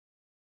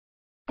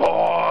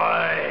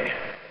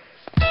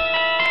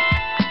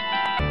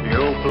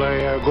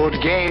good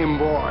game,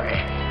 boy.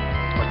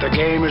 But the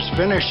game is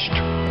finished.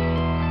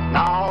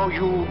 Now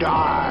you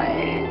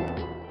die.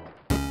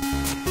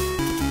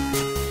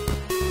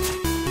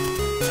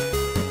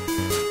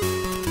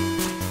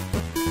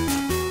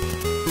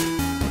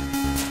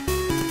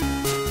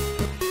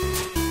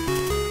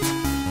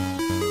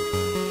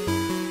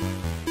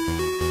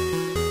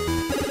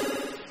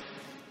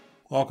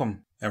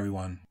 Welcome,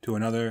 everyone, to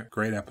another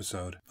great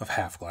episode of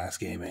Half Glass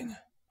Gaming.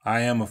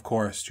 I am, of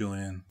course,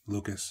 Julian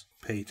Lucas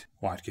Pate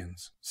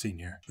Watkins,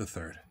 Sr. the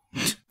Third.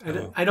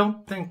 I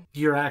don't think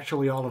you're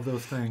actually all of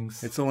those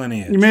things. It's a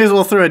lineage. You may as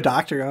well throw a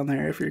doctor on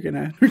there if you're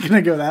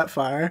gonna go that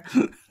far.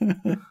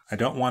 I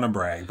don't want to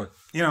brag, but,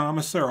 you know, I'm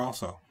a sir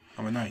also.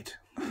 I'm a knight.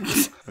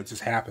 That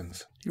just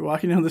happens. You're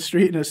walking down the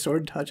street and a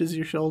sword touches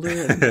your shoulder.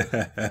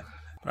 And...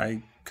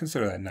 I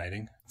consider that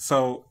knighting.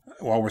 So,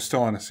 while we're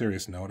still on a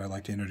serious note, I'd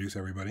like to introduce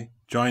everybody.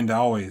 Joined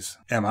always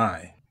am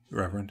I,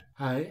 Reverend.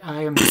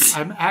 I'm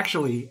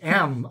actually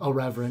a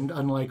reverend,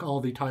 unlike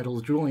all the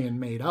titles Julian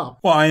made up.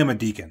 Well, I am a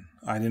deacon.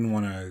 I didn't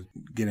want to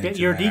get into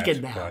You're that,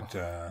 deacon now.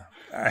 But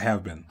I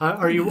have been.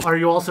 Are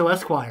you also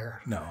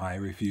Esquire? No, I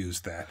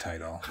refused that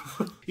title.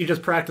 You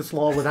just practice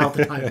law without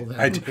the title then.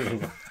 I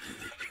do.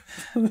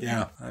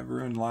 Yeah, I've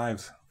ruined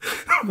lives.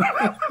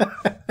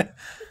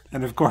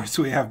 And of course,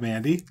 we have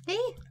Mandy. Hey.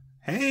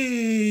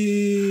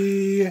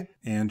 Hey!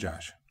 And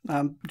Josh.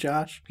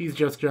 Josh. He's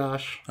just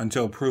Josh.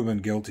 Until proven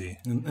guilty.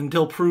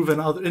 Until proven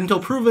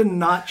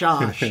not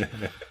Josh.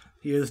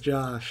 He is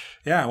Josh.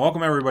 Yeah,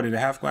 welcome everybody to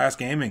Half Glass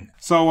Gaming.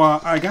 So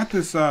I got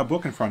this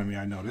book in front of me,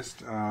 I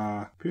noticed.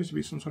 Appears to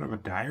be some sort of a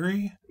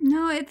diary.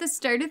 No, at the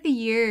start of the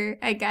year,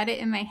 I got it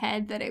in my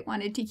head that I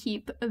wanted to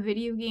keep a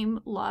video game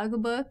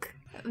logbook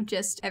of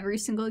just every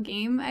single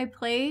game I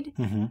played.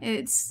 Mm-hmm.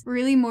 It's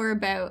really more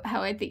about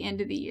how at the end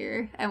of the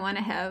year I want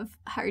to have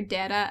hard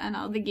data on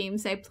all the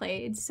games I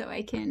played so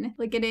I can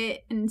look at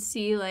it and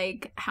see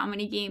like how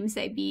many games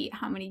I beat,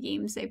 how many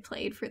games I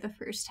played for the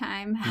first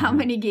time, how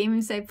many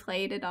games I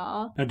played at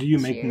all. Now, do you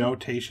make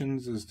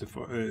notations as to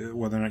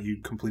whether or not you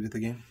completed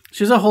the game?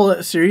 She has a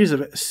whole series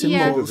of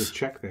symbols. There's a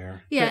check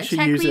there. Yeah, she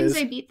check uses. means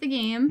I beat the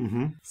game.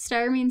 Mm-hmm.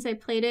 Star means I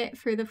played it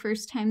for the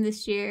first time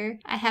this year.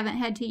 I haven't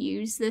had to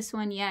use this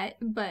one yet,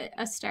 but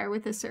a star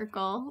with a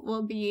circle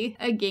will be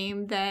a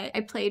game that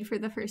I played for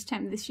the first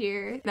time this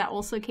year that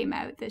also came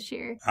out this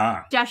year.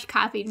 Ah. Josh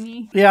copied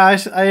me. Yeah,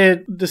 I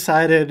had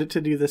decided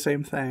to do the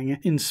same thing,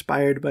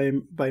 inspired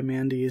by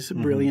Mandy's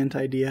brilliant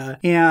idea.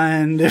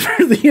 And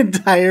for the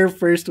entire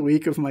first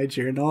week of my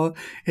journal,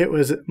 it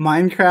was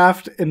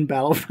Minecraft and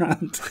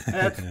Battlefront.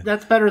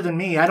 That's better than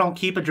me. I don't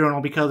keep a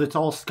journal because it's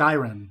all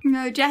Skyrim.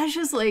 No, Josh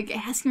was like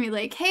asking me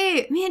like,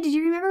 hey, man, did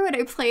you remember what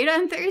I played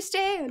on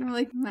Thursday? And I'm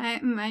like,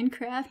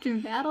 Minecraft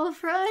and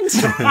Battlefront.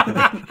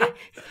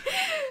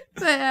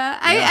 But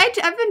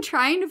I've been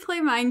trying to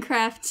play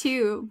Minecraft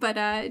too, but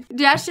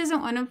Josh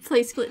doesn't want to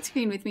play split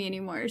screen with me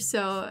anymore.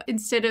 So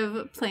instead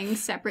of playing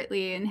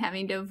separately and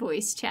having to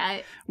voice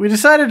chat, we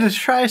decided to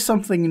try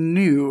something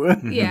new.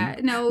 Yeah,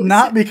 no.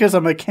 Not because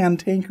I'm a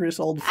cantankerous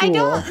old fool.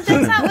 That's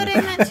not what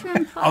I meant to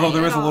imply. Although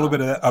there is a little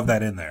bit of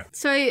that in there.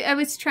 So I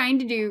was trying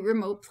to do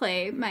remote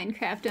play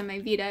Minecraft on my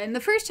Vita, and the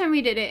first time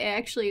we did it, it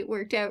actually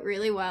worked out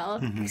really well.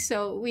 Mm-hmm.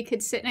 So we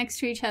could sit next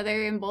to each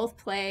other and both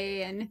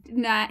play and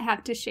not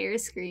have to share a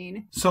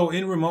screen. So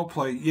in remote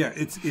play, yeah,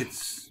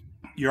 it's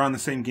you're on the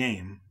same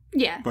game.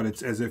 Yeah. But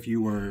it's as if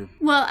you were...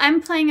 Well,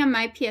 I'm playing on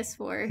my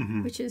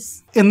PS4, which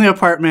is... In the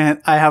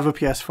apartment, I have a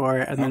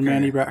PS4, and then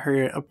Mandy brought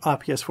her a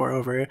PS4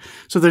 over.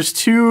 So there's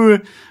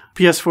two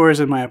PS4s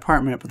in my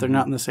apartment, but they're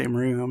not in the same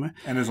room.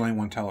 And there's only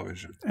one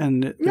television.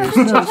 And there's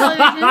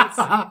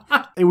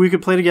televisions. we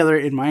could play together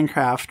in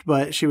Minecraft,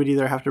 but she would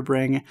either have to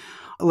bring...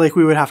 Like,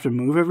 we would have to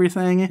move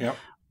everything. Yep.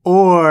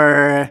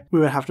 Or we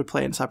would have to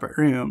play in separate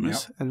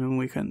rooms, and then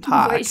we couldn't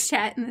talk. Voice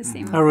chat in the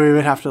same room. Or we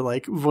would have to,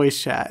 like, voice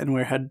chat and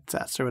wear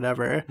headsets or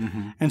whatever.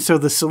 And so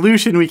the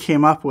solution we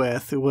came up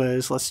with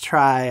was, let's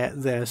try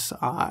this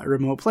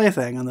remote play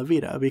thing on the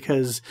Vita,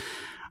 because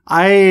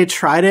I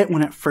tried it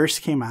when it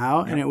first came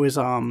out, and it was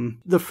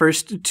the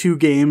first two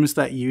games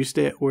that used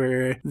it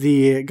were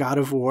the God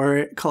of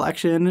War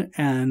collection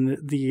and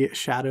the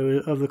Shadow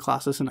of the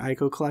Colossus and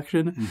Ico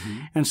collection.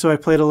 And so I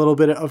played a little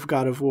bit of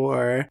God of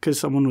War because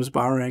someone was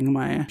borrowing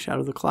my Shadow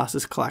of the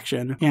Colossus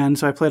collection. And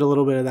so I played a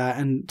little bit of that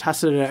and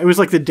tested it. It was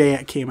like the day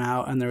it came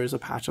out, and there was a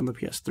patch on the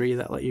PS3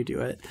 that let you do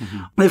it.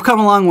 They've come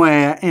a long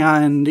way,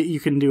 and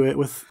you can do it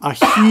with a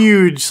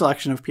huge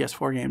selection of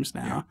PS4 games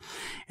now.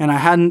 And I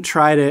hadn't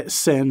tried it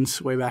since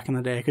way back in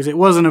the day because it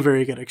wasn't a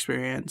very good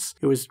experience.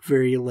 It was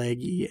very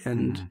laggy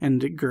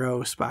and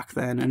gross back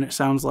then. And it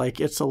sounds like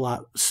it's a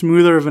lot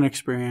smoother of an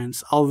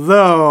experience,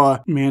 although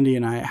Mandy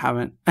and I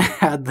haven't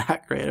had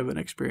that great of an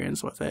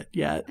experience with it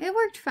yet. It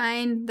worked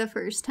fine the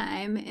first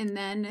time, and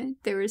then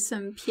there was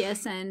some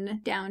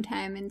PSN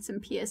downtime and some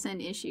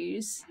PSN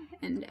issues.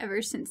 And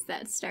ever since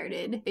that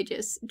started, I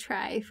just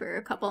try for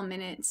a couple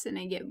minutes and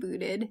I get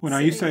booted. Well, now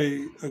you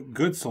say a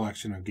good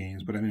selection of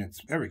games, but I mean,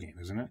 it's every game,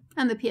 isn't it?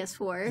 On the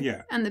PS4?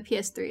 Yeah. On the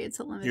PS3, it's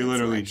a limited You're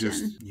literally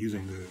selection. just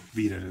using the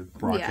Vita to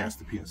broadcast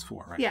the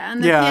PS4, right? Yeah, on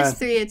the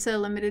PS3, it's a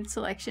limited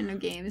selection of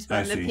games,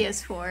 but on the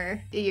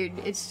PS4,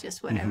 it's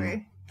just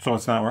whatever. So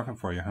it's not working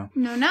for you, huh?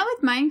 No, not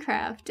with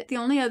Minecraft. The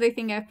only other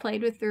thing I've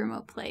played with the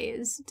remote play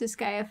is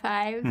Disgaea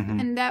 5,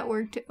 and that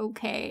worked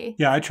okay.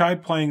 Yeah, I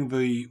tried playing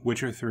The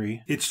Witcher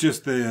 3. It's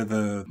just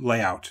the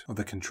layout of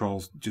the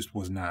controls just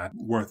was not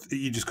worth it.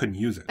 You just couldn't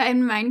use it.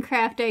 In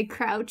Minecraft, I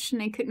crouched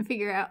and I couldn't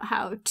figure out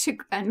how to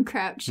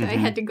uncrouch. I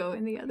had to go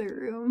in the other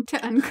room to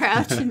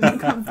uncrouch and then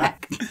come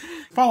back.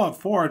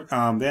 Fallout 4,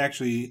 they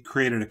actually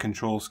created a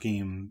control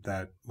scheme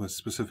that was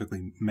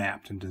specifically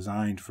mapped and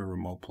designed for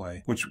remote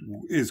play, which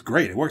is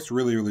great. It works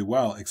really, really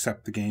well,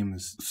 except the game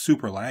is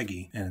super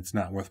laggy and it's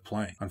not worth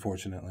playing,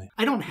 unfortunately.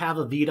 I don't have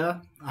a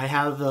Vita. I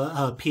have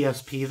a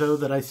PSP, though,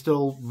 that I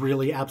still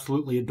really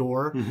absolutely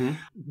adore.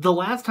 The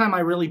last time I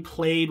really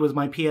played was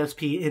my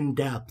PSP in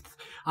depth.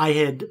 I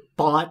had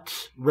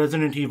bought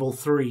Resident Evil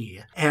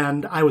 3,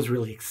 and I was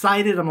really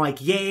excited. I'm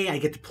like, yay, I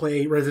get to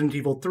play Resident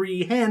Evil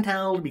 3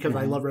 handheld because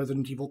I love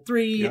Resident Evil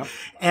 3. Yep.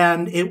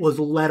 And it was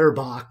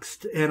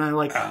letterboxed. And I'm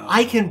like,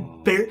 I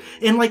can bear...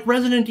 And like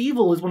Resident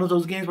Evil is one of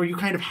those games where you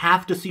kind of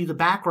have to see the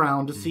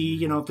background to see,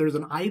 you know, if there's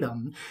an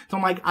item. So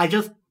I'm like, I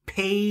just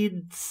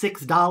paid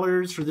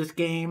 $6 for this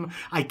game.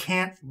 I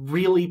can't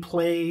really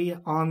play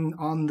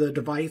on the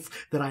device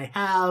that I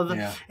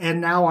have.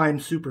 And now I'm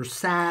super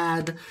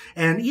sad.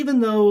 And even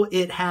though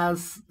it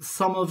has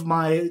some of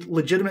my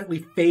legitimately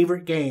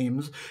favorite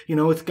games, you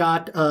know, it's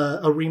got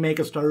a remake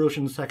of Star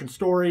Ocean Second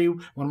Story,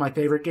 one of my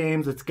favorite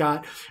games. It's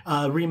got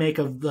a remake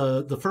of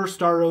the first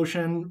Star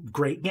Ocean,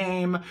 great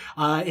game.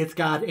 It's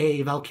got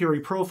a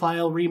Valkyrie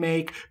Profile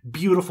remake,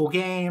 beautiful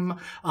game.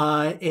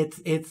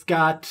 It's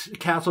got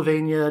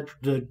Castlevania,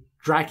 the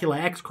Dracula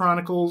X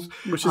Chronicles,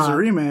 which is a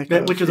remake,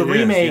 of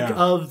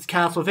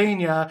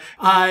Castlevania.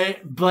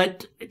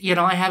 But you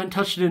know, I haven't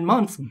touched it in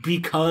months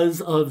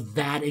because of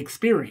that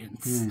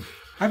experience.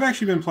 I've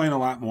actually been playing a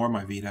lot more on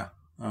my Vita.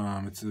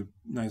 It's a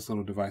nice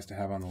little device to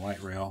have on the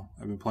light rail.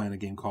 I've been playing a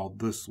game called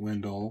The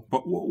Swindle.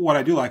 But what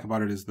I do like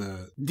about it is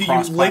the Do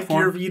you lick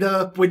your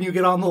Vita when you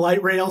get on the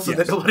light rail so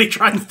that nobody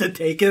tries to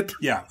take it?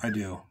 Yeah, I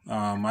do.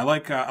 I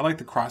like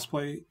the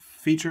crossplay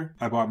feature.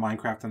 I bought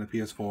Minecraft on the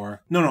PS4.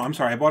 No, I'm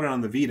sorry. I bought it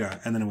on the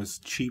Vita, and then it was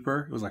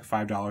cheaper. It was like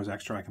 $5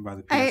 extra. I can buy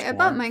the PS4. I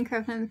bought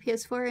Minecraft on the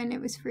PS4, and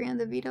it was free on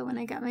the Vita when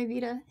I got my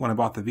Vita. When I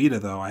bought the Vita,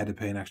 though, I had to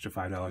pay an extra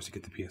 $5 to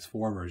get the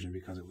PS4 version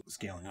because it was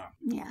scaling up.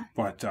 Yeah.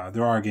 But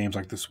there are games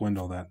like The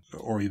Swindle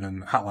or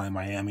even Hotline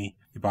Miami.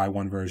 You buy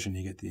one version,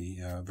 you get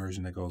the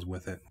version that goes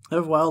with it. I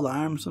have Wild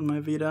Arms on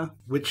my Vita.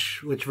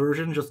 Which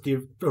version? Just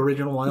the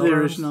original Wild Arms? The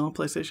Arms? original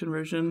PlayStation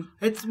version.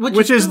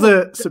 Which is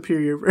the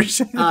superior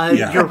version.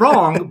 You're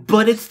wrong,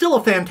 but it's still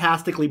a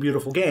fantastically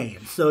beautiful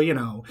game. So, you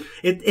know,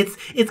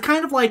 it's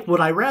kind of like,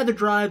 would I rather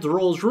drive the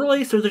Rolls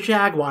Royce or the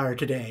Jaguar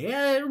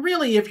today?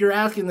 Really, if you're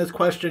asking this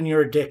question,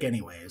 you're a dick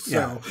anyways.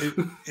 So.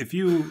 Yeah. If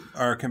you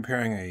are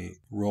comparing a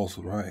Rolls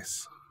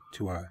Royce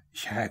to a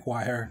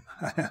Jaguar,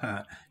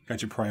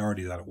 got your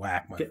priorities out of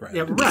whack, my friend.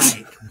 Yeah,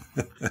 right.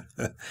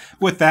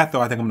 With that, though,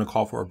 I think I'm going to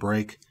call for a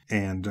break.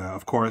 And,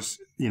 of course,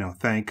 you know,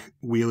 thank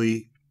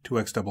Wheelie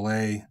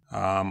 2XAA.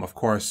 Of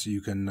course,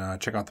 you can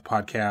check out the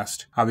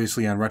podcast,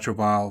 obviously, on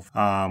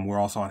RetroVolve. We're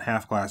also on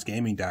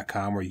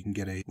halfglassgaming.com, where you can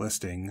get a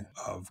listing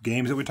of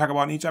games that we talk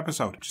about in each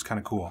episode, which is kind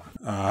of cool.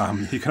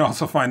 You can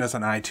also find us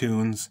on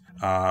iTunes,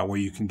 where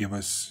you can give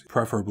us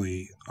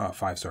preferably a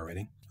 5-star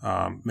rating.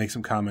 Make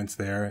some comments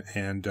there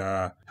and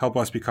help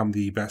us become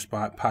the best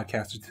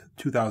podcast of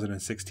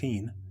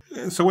 2016.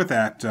 So with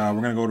that,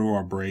 we're going to go to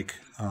our break.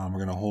 We're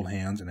going to hold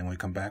hands, and then when we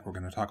come back, we're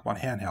going to talk about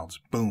handhelds.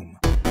 Boom.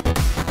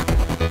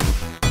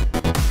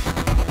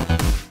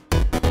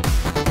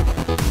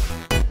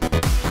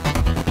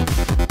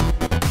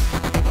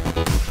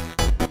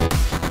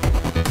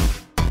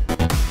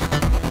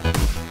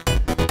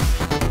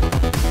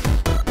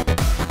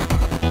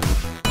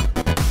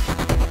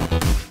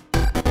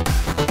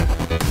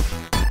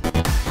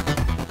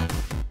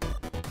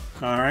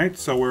 All right,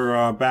 so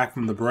we're back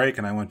from the break,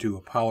 and I want to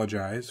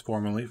apologize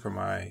formally for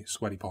my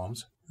sweaty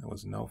palms. It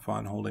was no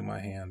fun holding my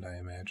hand, I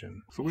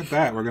imagine. So with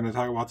that, we're going to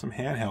talk about some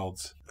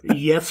handhelds.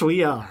 Yes,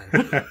 we are.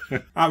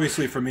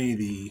 Obviously, for me,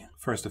 the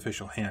first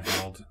official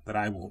handheld that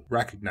I will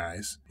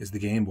recognize is the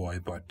Game Boy,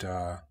 but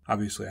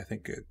obviously I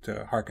think it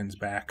harkens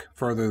back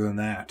further than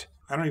that.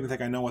 I don't even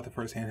think I know what the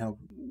first handheld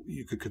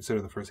you could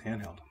consider the first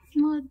handheld.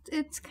 Well,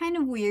 it's kind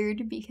of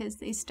weird because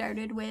they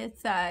started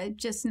with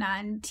just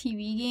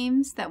non-TV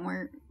games that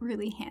weren't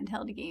really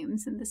handheld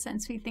games in the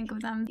sense we think of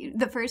them.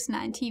 The first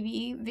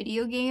non-TV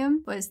video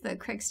game was the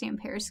Craigstan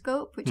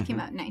Periscope, which came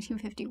out in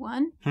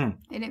 1951.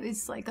 And it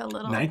was like a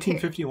little...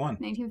 1951?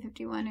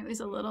 1951. It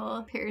was a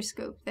little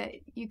periscope that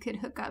you could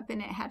hook up,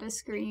 and it had a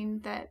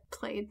screen that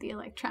played the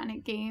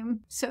electronic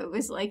game. So it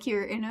was like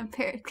you're in a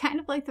kind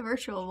of like the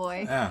Virtual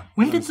Boy. Yeah.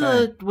 When did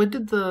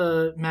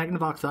the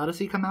Magnavox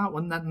Odyssey come out?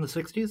 Wasn't that in the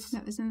 60s?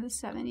 That was in the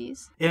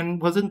 70s.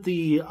 And wasn't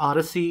the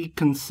Odyssey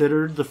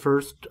considered the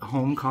first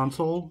home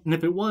console? And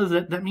if it was,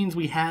 that means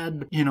we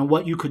had, you know,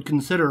 what you could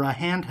consider a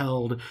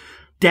handheld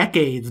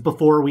decades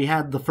before we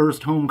had the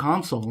first home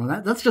console.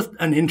 And that's just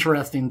an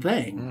interesting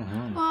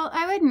thing. Well,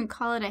 I wouldn't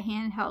call it a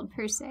handheld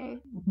per se.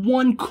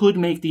 One could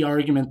make the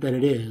argument that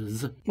it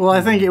is. Well,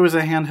 I think it was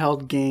a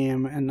handheld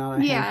game and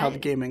not a Yeah.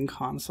 handheld gaming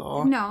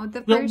console. No,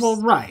 the first...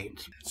 Well,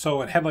 right.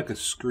 So it had like a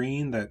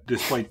screen that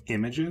displayed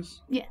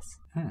images? Yes.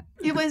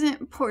 It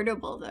wasn't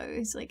portable, though. It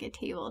was like a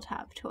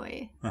tabletop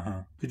toy.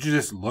 Did you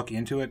just look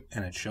into it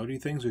and it showed you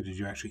things, or did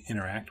you actually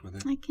interact with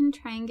it? I can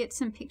try and get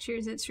some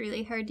pictures. It's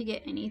really hard to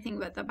get anything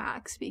but the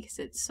box because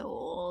it's so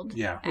old.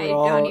 Yeah. I We're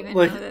all, don't even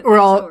like, know that we're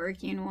there's all a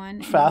working one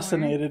anymore.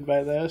 Fascinated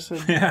by this.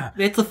 And Yeah.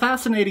 It's a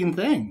fascinating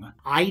thing.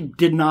 I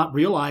did not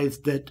realize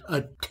that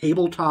a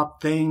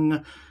tabletop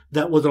thing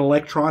that was an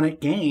electronic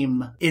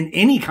game in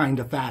any kind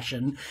of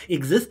fashion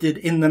existed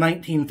in the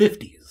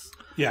 1950s.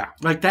 Yeah.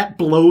 Like, that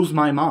blows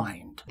my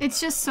mind.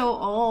 It's just so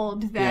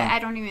old that Yeah. I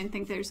don't even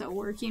think there's a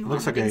working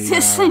Looks one like that a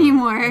exists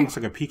anymore. Looks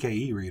like a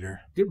PKE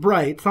reader.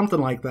 Right, something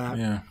like that.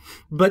 Yeah.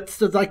 But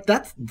so, like,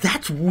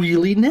 that's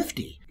really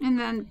nifty. And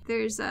then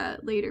there's a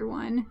later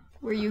one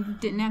where you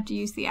didn't have to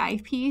use the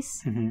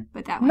eyepiece,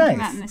 but that one Nice.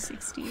 came out in the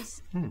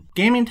 60s.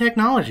 Gaming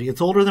technology,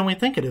 it's older than we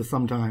think it is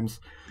sometimes.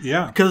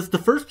 Yeah. Because the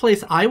first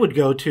place I would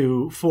go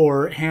to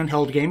for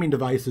handheld gaming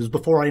devices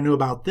before I knew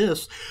about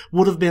this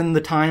would have been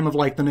the time of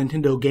like the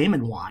Nintendo Game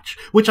 & Watch,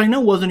 which I know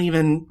wasn't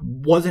even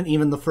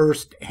the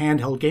first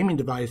handheld gaming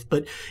device,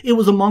 but it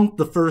was among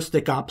the first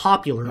that got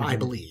popular, I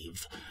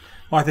believe.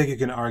 Well, I think you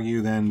can argue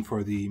then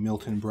for the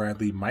Milton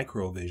Bradley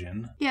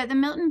Microvision. Yeah, the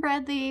Milton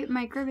Bradley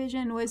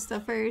Microvision was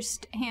the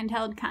first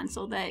handheld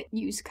console that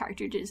used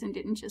cartridges and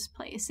didn't just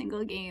play a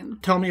single game.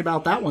 Tell me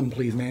about that one,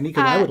 please, Mandy,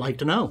 because I would like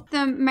to know. The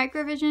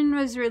Microvision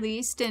was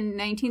released in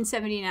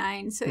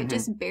 1979, so it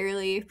just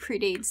barely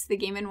predates the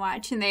Game &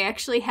 Watch, and they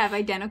actually have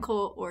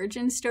identical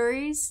origin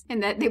stories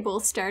in that they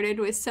both started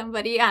with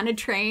somebody on a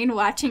train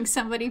watching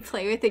somebody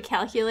play with a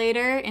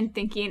calculator and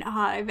thinking,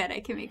 I bet I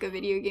can make a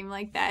video game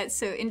like that.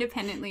 So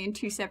independently in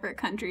two separate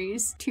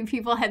countries, two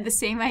people had the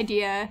same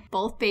idea,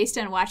 both based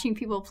on watching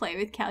people play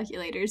with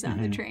calculators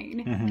on the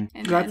train.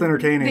 And That's then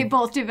entertaining. They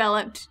both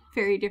developed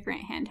very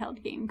different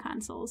handheld game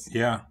consoles.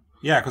 Yeah.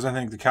 Yeah, because I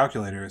think the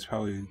calculator is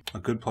probably a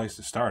good place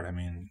to start. I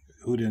mean,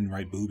 who didn't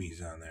write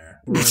boobies on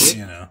there?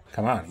 You know,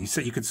 come on.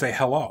 You could say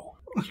hello.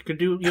 You could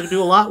do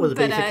a lot with a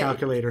But, basic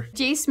calculator.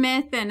 Jay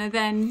Smith and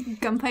then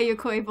Gunpei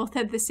Yokoi both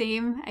had the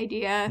same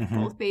idea,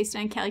 both based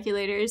on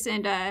calculators,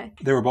 and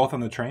They were both on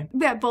the train?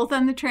 yeah, both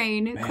on the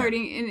train,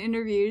 according in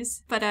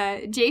interviews.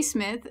 But Jay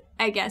Smith,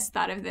 I guess,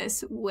 thought of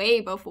this way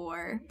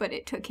before, but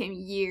it took him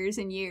years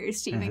and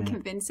years to even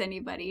convince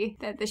anybody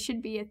that this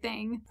should be a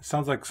thing. It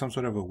sounds like some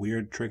sort of a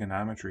weird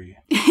trigonometry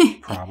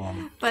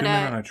problem. But, Two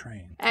men on a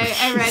train.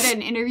 I read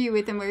an interview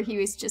with him where he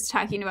was just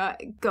talking about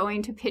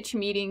going to pitch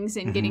meetings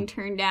and getting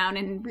turned down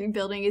and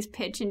rebuilding his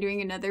pitch and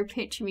doing another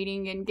pitch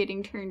meeting and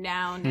getting turned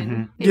down.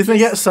 And do you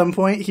think at some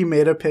point he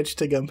made a pitch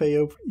to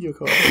Gunpei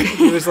Yokoi?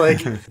 He was like,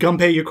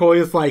 Gunpei Yokoi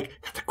is like,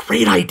 that's a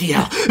great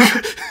idea.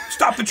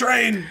 Stop the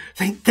train!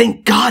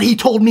 Thank God he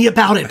told me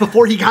about it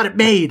before he got it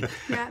made.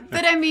 yeah,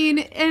 but I mean,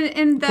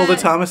 and pull the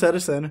Thomas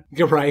Edison.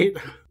 You're right.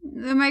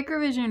 the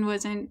Microvision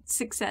wasn't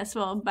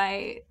successful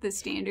by the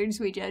standards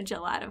we judge a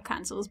lot of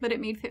consoles, but it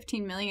made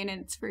 $15 million in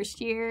its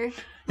first year.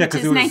 Yeah, which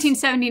is it was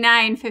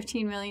 1979,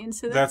 $15 million.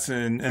 So that's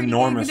an pretty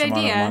enormous good amount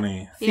idea. of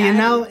money.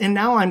 Yeah. And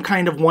now I'm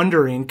kind of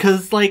wondering,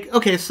 because, like,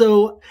 okay,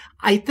 so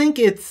I think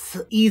it's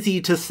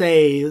easy to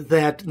say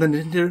that the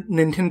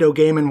Nintendo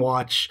Game &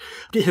 Watch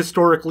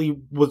historically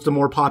was the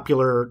more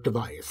popular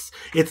device.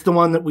 It's the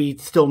one that we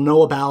still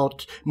know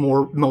about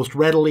most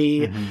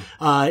readily.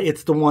 Mm-hmm.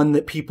 It's the one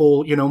that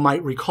people,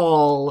 might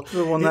recall.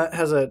 The one that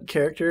has a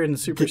character in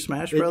Super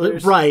Smash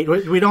Brothers. Right.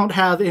 We don't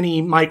have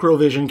any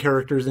Microvision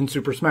characters in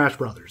Super Smash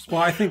Brothers.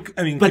 Well,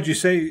 could you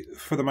say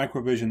for the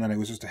Microvision that it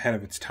was just ahead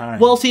of its time?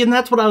 Well, see, and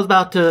that's what I was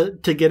about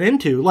to get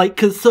into. Like,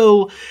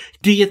 do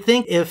you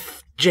think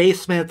if Jay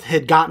Smith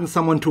had gotten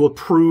someone to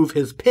approve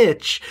his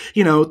pitch,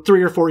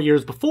 3 or 4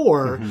 years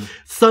before,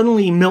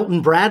 suddenly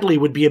Milton Bradley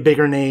would be a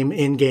bigger name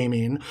in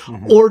gaming?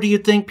 Or do you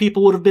think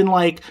people would have been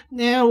like,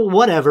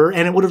 whatever,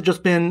 and it would have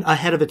just been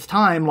ahead of its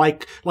time,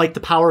 like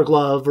the Power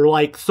Glove or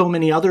like so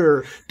many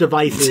other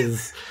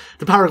devices?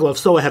 The Power Glove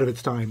so ahead of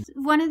its time.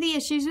 One of the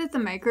issues with the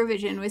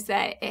Microvision was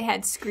that it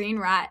had screen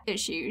rot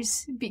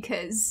issues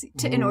because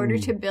in order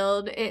to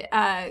build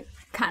a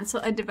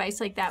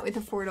device like that with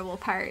affordable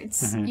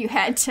parts, you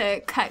had to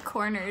cut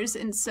corners,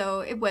 and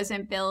so it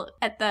wasn't built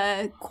at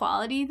the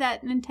quality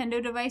that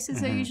Nintendo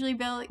devices are usually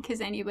built,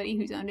 because anybody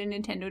who's owned a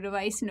Nintendo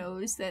device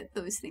knows that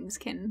those things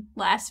can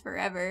last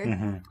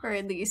forever, or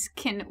at least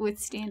can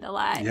withstand a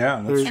lot.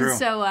 Yeah, that's true. And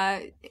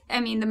so,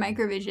 the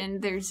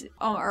Microvision, there's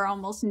are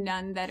almost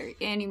none that are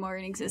anymore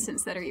in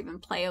existence that are even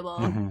playable.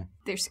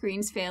 Their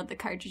screens failed, the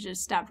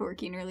cartridges stopped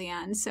working early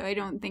on, so I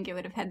don't think it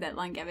would have had that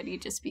longevity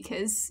just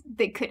because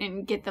they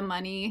couldn't get the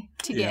money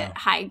to get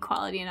high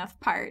quality enough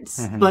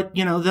parts. But,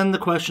 then the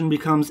question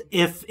becomes,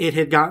 if it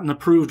had gotten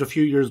approved a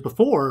few years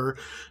before,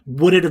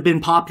 would it have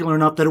been popular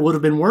enough that it would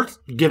have been worth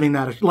giving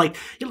that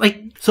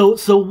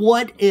so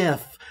what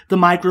if the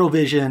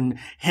Microvision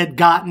had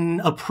gotten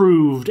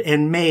approved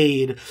and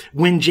made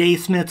when Jay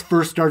Smith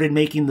first started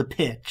making the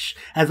pitch,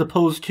 as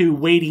opposed to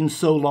waiting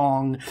so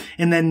long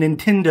and then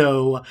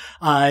Nintendo,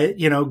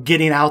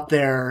 getting out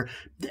there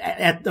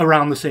at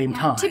around the same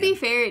time. To be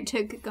fair, it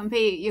took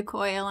Gunpei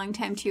Yokoi a long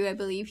time too. I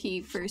believe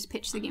he first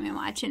pitched the Game &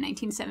 Watch in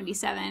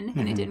 1977,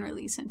 and it didn't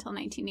release until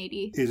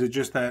 1980. Is it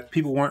just that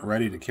people weren't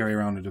ready to carry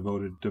around a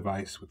devoted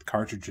device with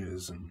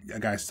cartridges, and a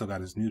guy still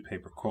got his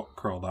newspaper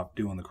curled up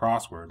doing the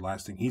crossword?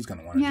 Last thing he's going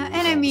to want to do is and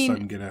all I of a mean,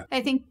 sudden get a...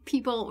 I think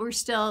people were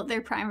still,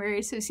 their primary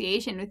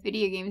association with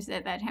video games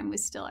at that time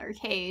was still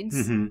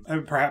arcades. And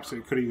perhaps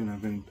it could even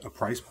have been a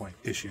price point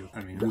issue.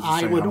 I mean, who's to I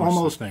say would how much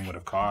almost- this thing would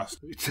have cost?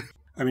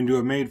 I mean, to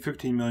have made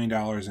 $15 million in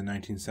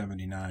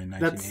 1979,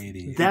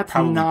 1980. That's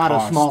not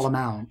a small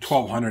amount.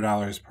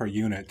 $1,200 per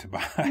unit to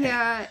buy.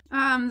 Yeah,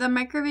 the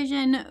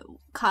Microvision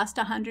cost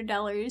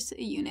 $100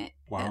 a unit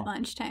Wow. at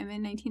launch time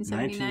in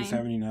 1979.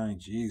 1979,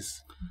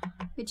 jeez.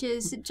 Which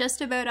is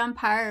just about on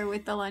par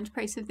with the launch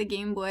price of the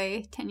Game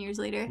Boy 10 years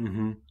later.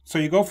 So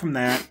you go from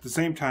that, at the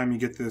same time you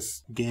get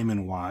this Game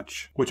 &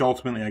 Watch, which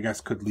ultimately I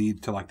guess could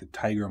lead to like the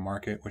Tiger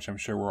market, which I'm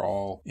sure we're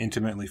all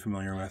intimately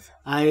familiar with.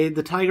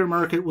 The Tiger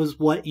market was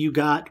what you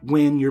got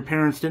when your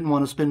parents didn't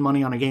want to spend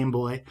money on a Game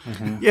Boy.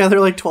 Yeah,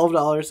 they're like $12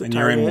 at And Target.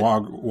 you're in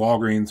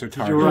Walgreens or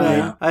Target. You're right.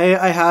 Yeah.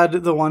 I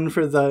had the one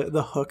for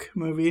the Hook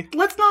movie.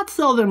 Let's not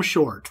sell them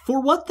short. For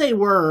what they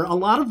were, a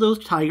lot of those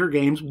Tiger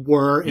games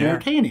were Yeah.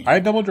 entertaining. I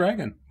had Double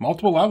Dragon,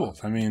 multiple levels.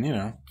 I mean,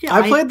 Yeah,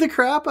 I played the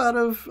crap out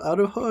of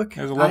Hook.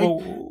 there's a level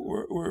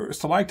where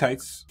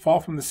stalactites fall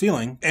from the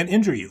ceiling and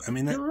injure you. I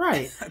mean, You're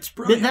right. that's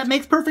brilliant. That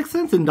makes perfect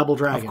sense in Double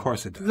Dragon. Of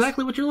course it does.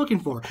 Exactly what you're looking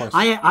for. course.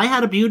 I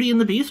had a Beauty and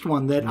the Beast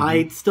one that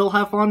I still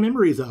have fond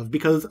memories of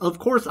because, of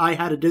course, I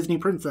had a Disney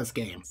Princess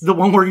game. The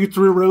one where you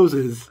threw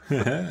roses.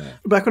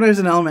 Back when I was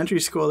in elementary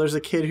school, there's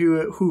a kid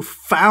who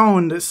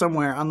found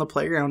somewhere on the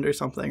playground or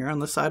something, or on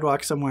the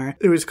sidewalk somewhere.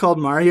 It was called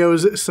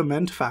Mario's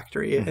Cement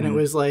Factory, and it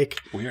was like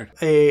Weird.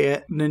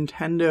 a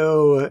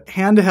Nintendo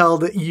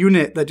handheld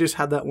unit that just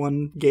had that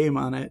one game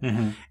on it.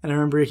 And I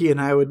remember he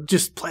and I would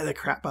just play the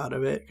crap out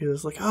of it because it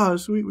was like, oh,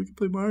 sweet, we could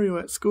play Mario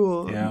at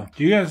school. Yeah.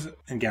 Do you guys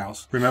and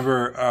gals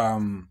remember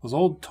those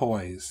old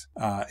toys?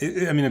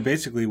 It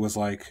basically was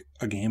like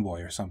a Game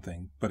Boy or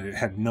something, but it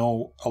had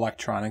no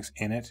electronics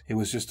in it. It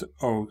was just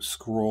a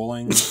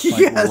scrolling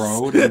Yes.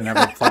 road and have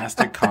a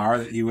plastic car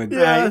that you would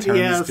Yeah. turn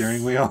Yes. the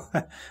steering wheel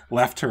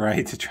left to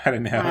right to try to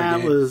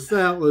navigate.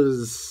 That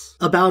was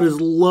about as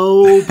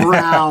low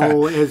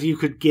brow as you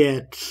could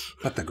get.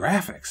 But the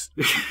graphics.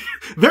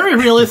 Very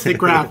realistic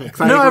graphics.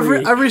 I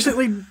agree. I've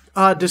recently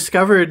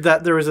discovered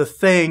that there was a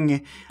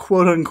thing,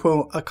 quote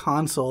unquote, a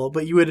console,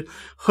 but you would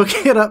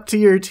hook it up to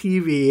your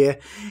TV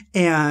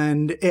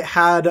and it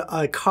had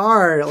a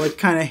car like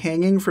kind of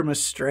hanging from a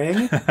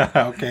string.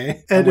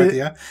 Okay. And, I'm with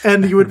you.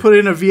 and you would put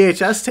in a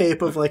VHS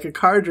tape of like a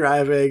car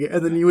driving,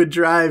 and then you would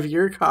drive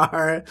your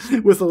car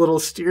with a little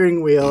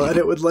steering wheel, and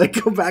it would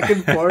like go back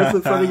and forth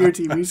in front of your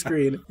TV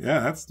screen. Yeah,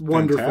 that's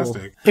Wonderful.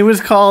 fantastic. It was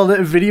called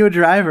Video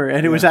Driver,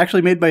 and it was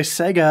actually made by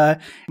Sega.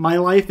 My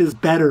life is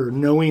better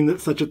knowing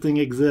that such a thing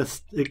existed.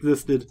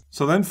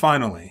 So then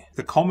finally,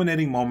 the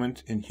culminating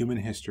moment in human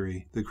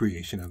history, the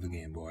creation of the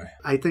Game Boy.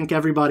 I think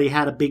everybody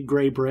had a big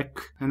gray brick.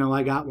 I know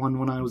I got one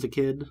when I was a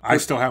kid. I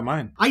still have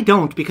mine. I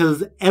don't,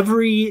 because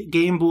every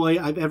Game Boy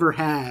I've ever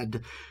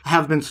had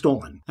have been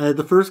stolen.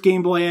 The first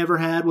Game Boy I ever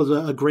had was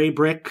a gray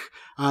brick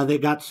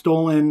that got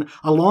stolen,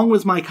 along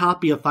with my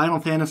copy of Final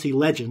Fantasy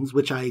Legends,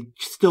 which I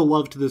still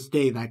love to this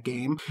day, that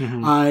game.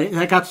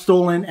 That got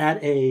stolen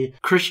at a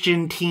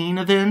Christian teen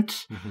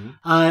event.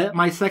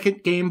 My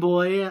second Game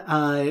Boy,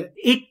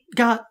 it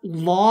got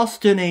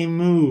lost in a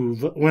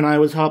move when I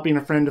was helping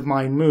a friend of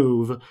mine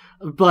move,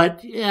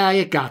 but yeah,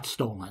 it got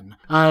stolen.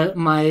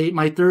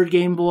 My third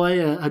Game Boy,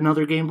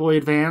 another Game Boy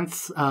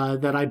Advance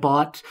that I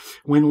bought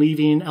when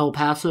leaving El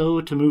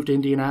Paso to move to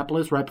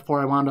Indianapolis right before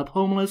I wound up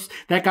homeless,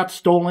 that got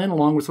stolen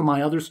along with some of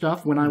my other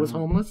stuff when I was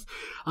homeless.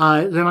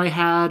 Then I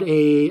had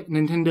a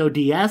Nintendo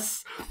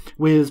DS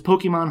with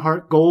Pokemon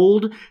Heart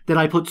Gold that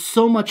I put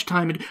so much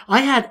time into.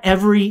 I had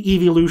every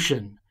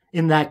evolution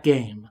in that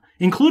game,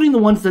 including the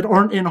ones that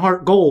aren't in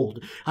Heart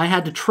Gold. I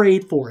had to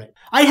trade for it.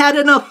 I had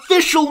an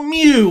official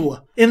Mew,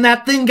 and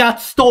that thing got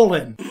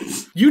stolen.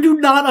 You do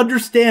not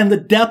understand the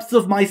depths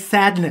of my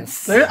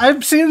sadness.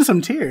 I've seen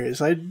some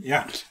tears.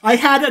 Yeah. I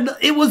had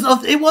it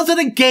wasn't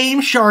a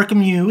Game Shark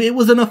Mew. It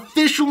was an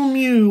official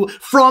Mew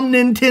from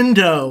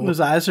Nintendo. Those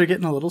eyes are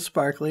getting a little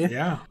sparkly.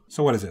 Yeah.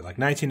 So what is it, like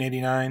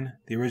 1989?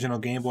 The original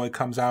Game Boy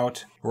comes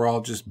out. We're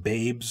all just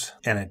babes.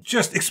 And it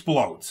just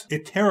explodes.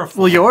 It terraforms.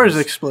 Well, yours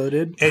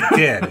exploded. It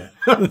did.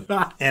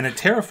 And it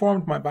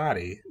terraformed my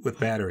body with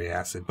battery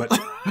acid. But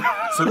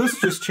so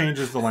this just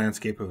changes the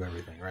landscape of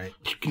everything, right?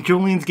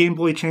 Julian's Game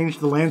Boy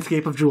changed the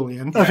landscape of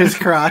Julian. Of his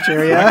crotch My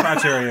area.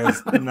 crotch area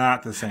is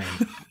not the same.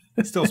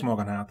 It's still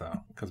smoking hot,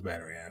 though, because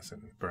battery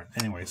acid burnt.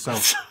 Anyway, so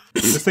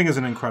this thing is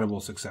an incredible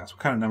success. What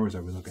kind of numbers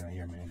are we looking at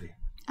here, Mandy?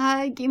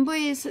 Game Boy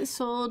is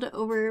sold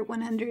over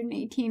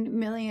 118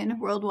 million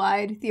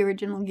worldwide, the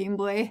original Game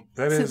Boy.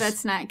 So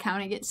that's not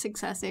counting its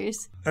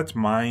successors. That's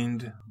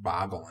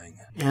mind-boggling.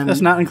 And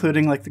That's not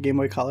including like the Game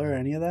Boy Color or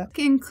any of that?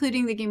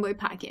 Including the Game Boy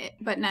Pocket,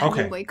 but not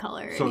Game Boy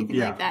Color or anything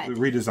like that. The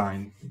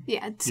redesign.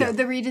 Yeah, so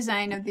the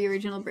redesign of the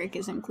original brick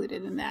is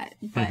included in that,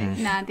 but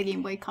not the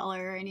Game Boy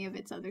Color or any of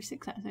its other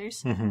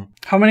successors.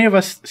 How many of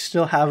us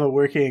still have a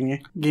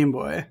working Game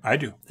Boy? I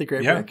do. The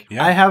gray Yeah, brick.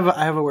 yeah. I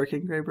have a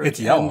working gray brick. It's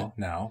yellow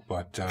now,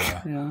 but...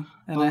 Yeah,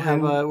 and I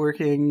have a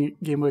working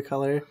Game Boy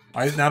Color.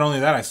 Not only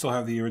that, I still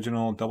have the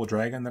original Double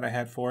Dragon that I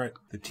had for it,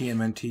 the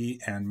TMNT,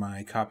 and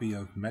my copy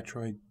of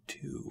Metroid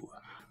 2.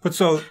 But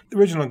so, the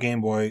original Game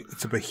Boy,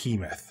 it's a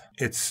behemoth.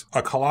 It's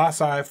a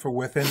colossi for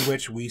within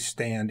which we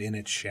stand in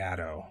its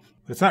shadow.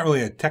 But it's not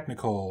really a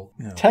technical...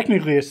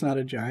 Technically, it's not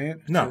a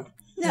giant. No.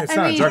 No, It's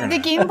not a juggernaut. the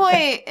Game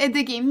Boy,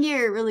 the Game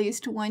Gear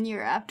released 1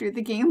 year after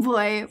the Game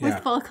Boy with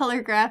full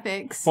color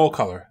graphics. Full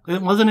color.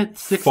 wasn't it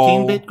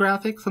 16-bit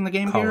graphics on the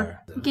Game Gear?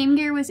 Color. Game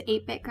Gear was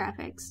 8-bit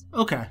graphics.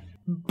 Okay.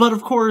 But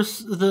of course,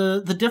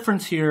 the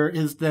difference here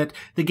is that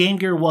the Game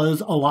Gear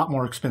was a lot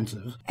more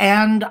expensive.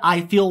 And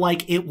I feel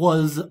like it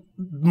was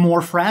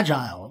more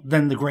fragile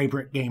than the gray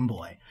brick Game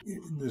Boy.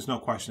 There's no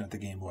question that the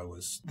Game Boy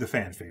was the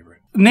fan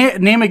favorite.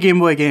 Name a Game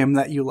Boy game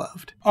that you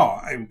loved. Oh,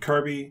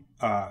 Kirby,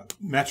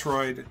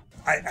 Metroid.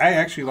 I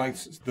actually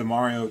liked the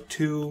Mario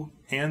 2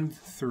 and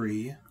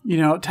 3. You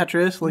know,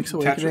 Tetris, Link's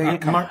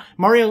Awakening.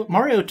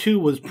 Mario 2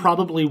 was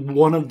probably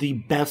one of the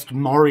best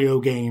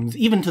Mario games,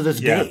 even to this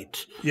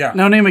date. Yeah.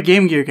 Now name a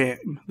Game Gear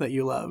game that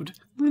you loved.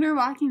 Lunar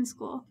Walking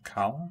School.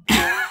 Column?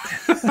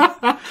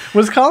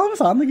 Was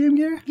Columns on the Game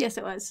Gear? Yes,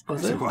 it was.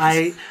 Was it?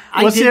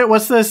 What's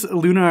What's this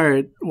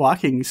Lunar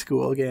Walking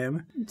School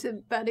game? It's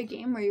about a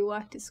game where you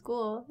walk to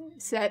school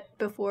set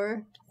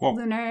before Whoa.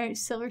 Lunar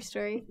Silver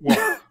Story.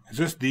 Whoa. Is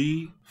this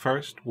the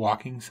first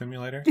walking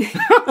simulator?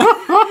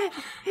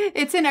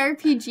 It's an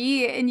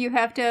RPG, and you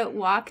have to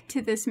walk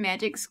to this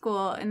magic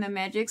school, and the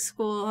magic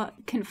school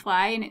can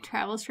fly, and it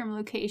travels from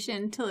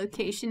location to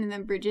location, and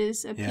then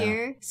bridges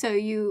appear. So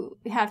you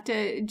have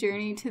to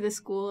journey to the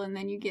school, and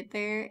then you get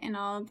there, and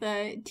all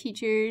the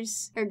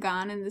teachers are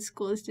gone, and the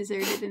school is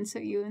deserted, and so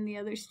you and the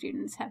other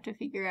students have to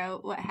figure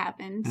out what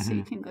happened so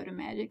you can go to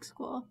magic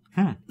school.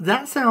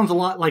 That sounds a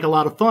lot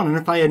of fun, and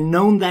if I had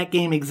known that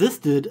game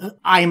existed,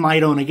 I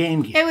might own a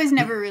Game Gear. It was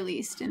never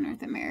released in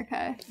North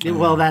America.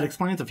 Well, that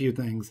explains a few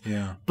things.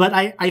 Yeah. But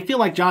I feel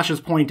like Josh's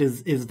point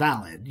is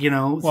valid, you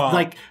know? Well,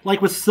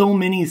 like with so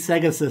many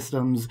Sega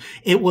systems,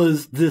 it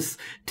was this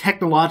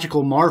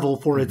technological marvel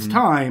for its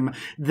time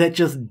that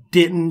just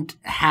didn't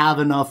have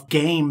enough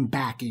game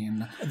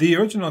backing. The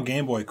original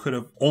Game Boy could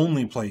have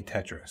only played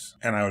Tetris,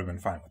 and I would have been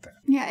fine with that.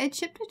 Yeah, it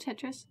shipped to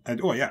Tetris.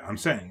 I'm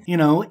saying. You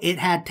know, it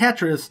had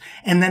Tetris,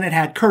 and then it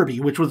had Kirby,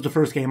 which was the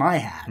first game I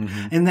had.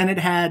 And then it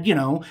had,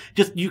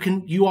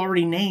 you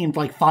already named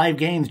like 5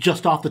 games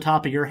just off the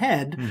top of your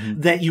head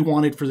that you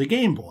wanted for the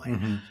Game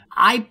Boy.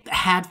 I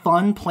had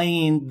fun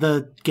playing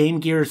the Game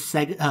Gear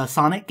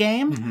Sonic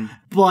game,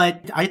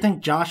 but I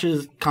think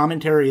Josh's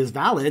commentary is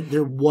valid.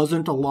 There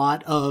wasn't a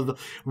lot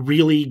of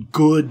really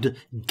good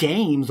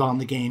games on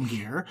the Game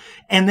Gear.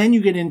 And then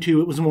you get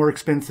into it was more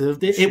expensive.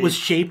 It was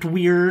shaped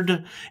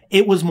weird.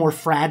 It was more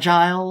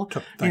fragile.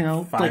 Took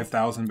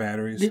 5,000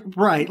 batteries.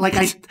 Right. Like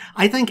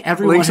I think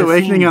everyone Link's has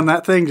Awakening seen, on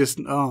that thing just,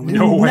 oh, man.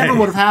 No way. never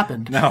would have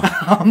happened. No.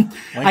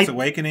 Link's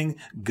Awakening,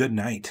 good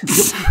night.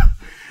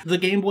 The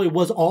Game Boy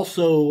was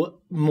also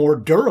more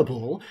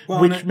durable,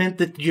 which meant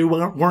that you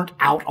weren't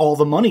out all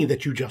the money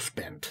that you just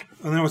spent.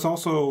 And there was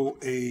also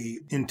a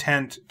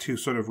intent to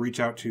sort of reach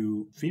out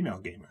to female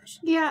gamers.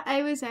 Yeah,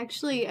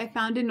 I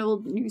found an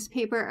old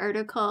newspaper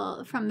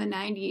article from the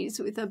 90s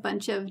with a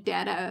bunch of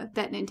data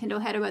that Nintendo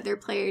had about their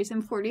players,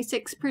 and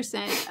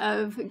 46%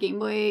 of Game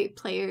Boy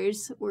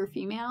players were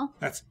female.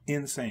 That's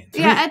insane.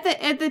 Yeah,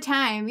 at the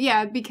time,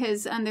 yeah,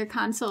 because on their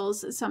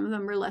consoles, some of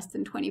them were less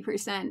than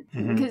 20%.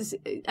 Because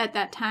at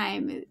that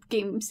time,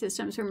 game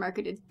systems were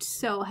marketed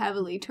so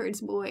heavily towards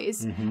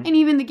boys, and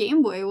even the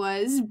Game Boy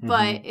was.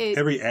 But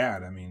Every ad,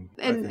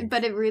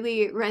 but it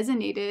really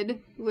resonated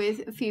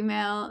with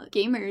female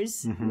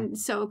gamers.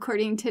 So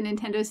according to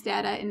Nintendo's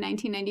data in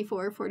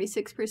 1994,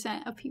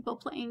 46% of people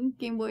playing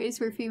Game Boys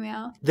were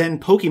female. Then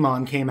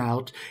Pokemon came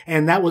out,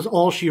 and that was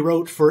all she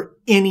wrote for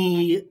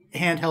any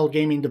handheld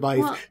gaming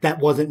device that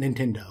wasn't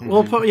Nintendo.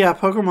 Well,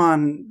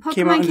 Pokemon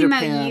came out in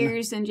Japan. Out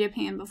years in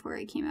Japan before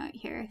it came out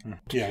here.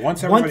 Yeah,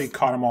 once everybody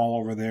caught them all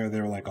over there, they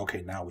were like,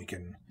 okay, now we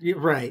can...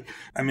 Right.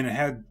 It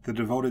had the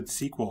devoted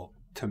sequel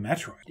to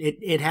Metroid.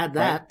 It had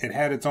that. Right? It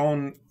had its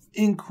own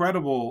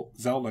incredible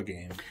Zelda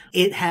game.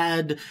 It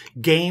had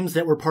games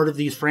that were part of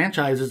these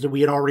franchises that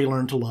we had already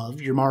learned to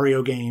love, your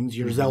Mario games,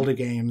 your Zelda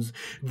games,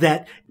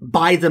 that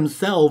by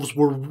themselves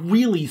were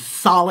really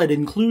solid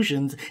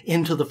inclusions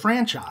into the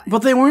franchise. But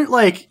they weren't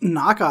like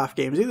knockoff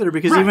games either,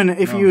 because even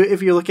if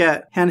you look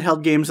at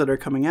handheld games that are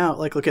coming out,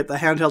 like look at the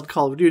handheld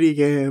Call of Duty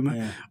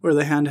game or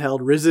the handheld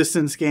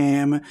Resistance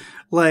game,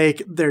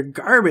 like they're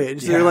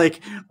garbage. They're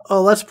like,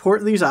 oh, let's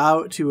port these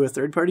out to a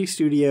third-party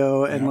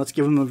studio and let's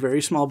give them a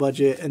very small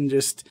budget and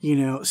just,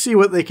 see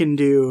what they can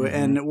do,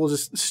 and we'll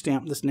just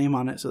stamp this name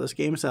on it so this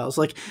game sells.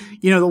 Like,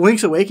 the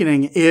Link's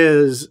Awakening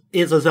is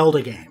a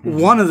Zelda game.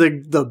 One of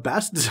the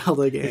best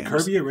Zelda games. Did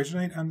Kirby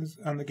originate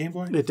on the Game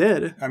Boy? It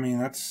did. I mean,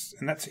 that's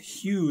a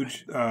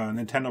huge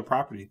Nintendo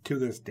property to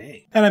this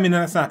day. And I mean,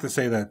 that's not to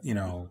say that,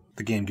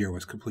 the Game Gear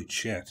was complete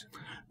shit.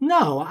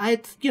 No,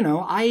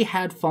 I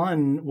had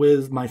fun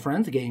with my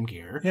friend's Game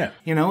Gear. Yeah.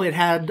 It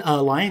had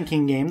a Lion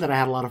King game that I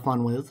had a lot of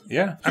fun with.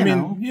 Yeah. I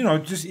mean,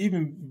 just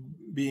even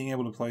being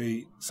able to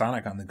play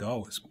Sonic on the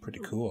go is pretty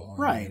cool.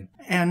 Right.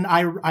 And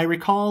I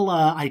recall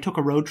I took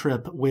a road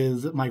trip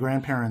with my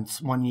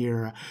grandparents one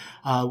year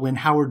when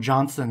Howard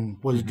Johnson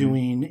was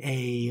doing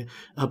a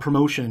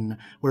promotion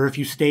where if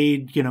you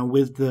stayed,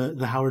 with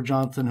the Howard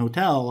Johnson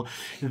Hotel,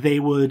 they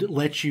would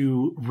let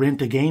you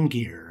rent a Game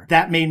Gear.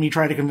 That made me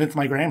try to convince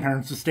my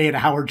grandparents to stay at a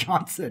Howard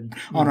Johnson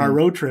on our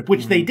road trip,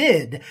 which they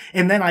did.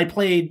 And then I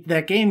played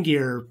that Game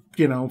Gear,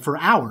 for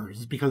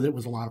hours because it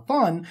was a lot of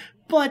fun.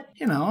 But,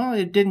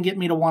 it didn't get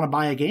me to want to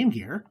buy a Game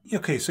Gear.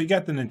 Okay, so you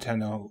got the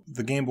Nintendo.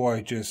 The Game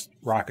Boy just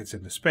rockets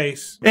into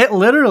space. It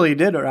literally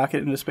did rocket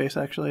into space,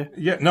 actually.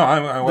 Yeah, no,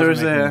 I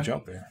wasn't making a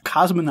joke there.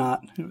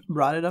 Cosmonaut who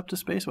brought it up to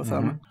space with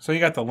them. So you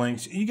got the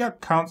Lynx. You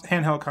got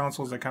handheld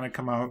consoles that kind of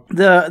come out.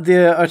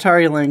 The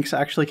Atari Lynx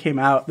actually came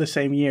out the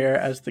same year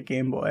as the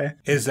Game Boy.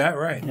 Is that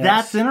right? Yes.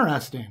 That's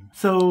interesting.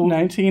 So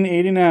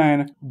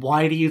 1989.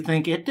 Why do you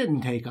think it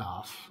didn't take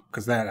off?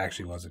 Because that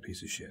actually was a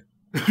piece of shit.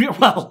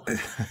 Well,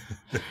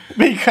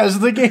 because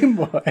the Game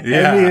Boy.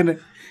 Yeah. I mean,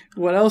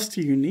 what else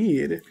do you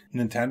need?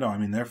 Nintendo, I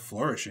mean, they're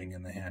flourishing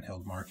in the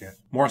handheld market.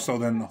 More so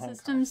than the home.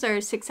 Systems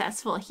are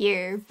successful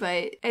here,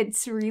 but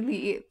it's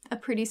really a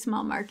pretty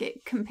small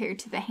market compared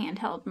to the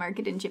handheld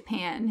market in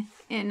Japan.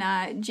 In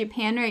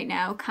Japan right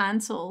now,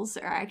 consoles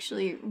are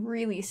actually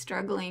really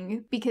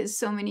struggling because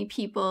so many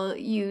people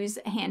use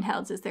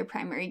handhelds as their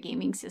primary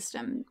gaming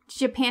system.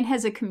 Japan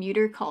has a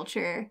commuter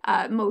culture.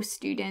 Most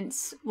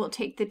students will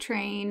take the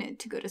train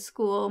to go to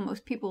school.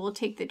 Most people will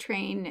take the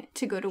train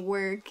to go to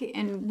work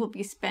and will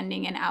be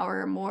spending an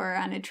hour or more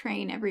on a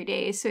train every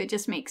day. So it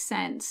just makes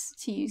sense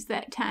to use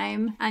that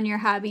time on your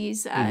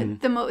hobbies.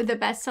 The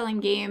best-selling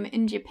game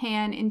in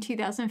Japan in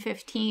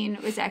 2015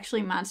 was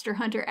actually Monster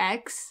Hunter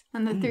X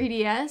on the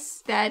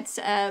 3DS. That's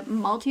a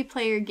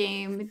multiplayer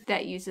game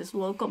that uses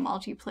local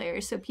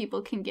multiplayer so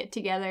people can get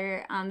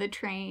together on the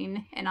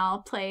train and all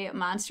play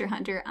Monster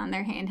Hunter on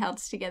their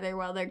handhelds together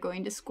while they're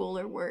going to school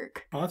or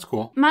work. Oh, that's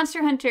cool.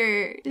 Monster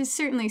Hunter is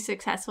certainly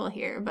successful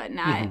here, but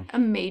not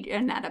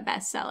not a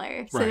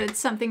bestseller. So that's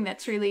something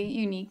that's really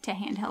unique to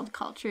handheld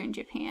culture in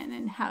Japan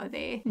and how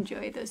they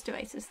enjoy those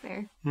devices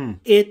there.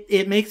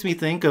 It makes me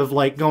think of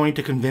like going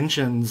to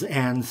conventions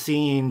and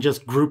seeing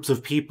just groups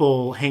of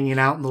people hanging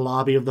out in the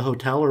lobby of the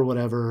hotel or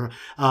whatever,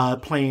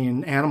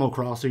 playing Animal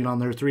Crossing on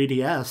their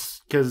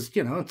 3DS, because,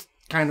 it's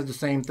kind of the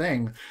same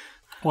thing.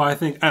 Well, I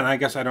think, and I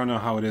guess I don't know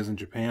how it is in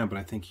Japan, but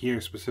I think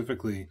here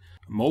specifically,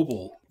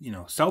 mobile,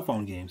 cell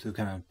phone games have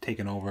kind of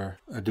taken over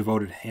a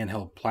devoted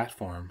handheld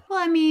platform. Well,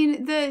 I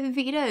mean, the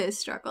Vita has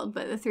struggled,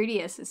 but the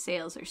 3DS's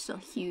sales are still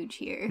huge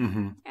here.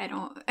 I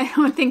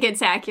don't think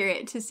it's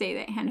accurate to say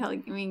that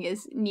handheld gaming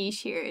is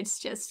niche here. It's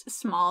just a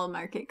small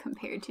market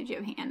compared to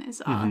Japan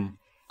is all.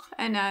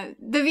 And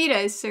the Vita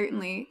is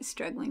certainly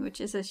struggling, which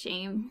is a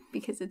shame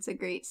because it's a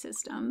great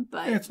system.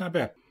 But yeah, it's not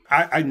bad.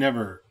 I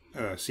never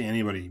see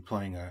anybody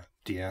playing a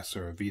DS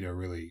or a Vita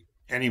really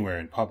anywhere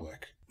in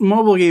public.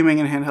 Mobile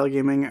gaming and handheld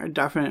gaming are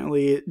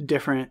definitely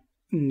different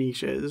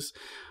niches.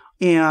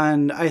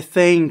 And I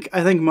think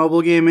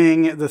mobile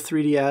gaming, the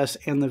 3DS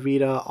and the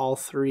Vita, all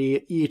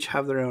three each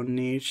have their own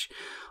niche.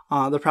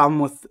 The problem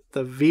with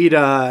the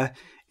Vita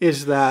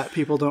is that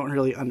people don't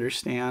really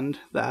understand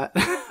that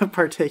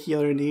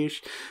particular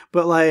niche.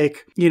 But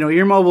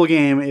your mobile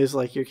game is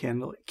like your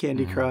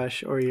Candy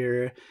Crush or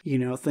your,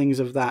 things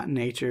of that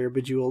nature,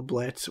 Bejeweled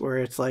Blitz, where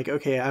it's like,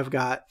 okay, I've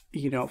got,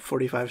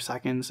 45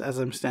 seconds as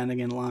I'm standing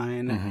in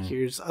line.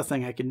 Here's a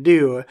thing I can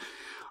do.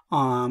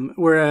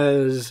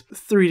 Whereas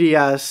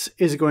 3DS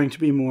is going to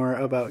be more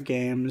about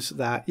games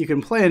that you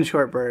can play in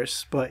short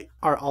bursts, but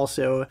are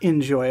also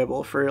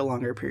enjoyable for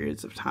longer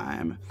periods of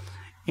time.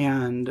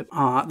 And the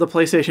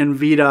PlayStation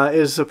Vita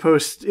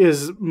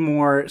is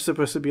more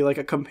supposed to be like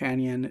a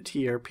companion to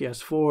your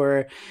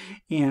PS4,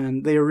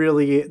 and they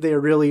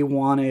really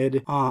wanted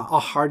a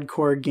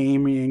hardcore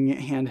gaming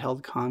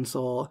handheld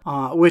console,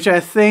 which I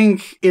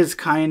think is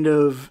kind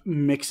of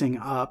mixing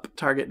up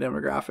target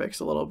demographics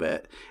a little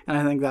bit, and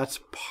I think that's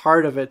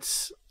part of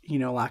its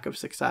lack of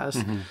success.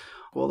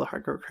 well, the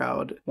hardcore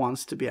crowd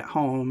wants to be at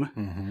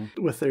home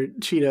with their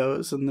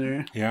Cheetos and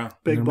their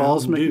Big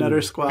Balls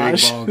McNutter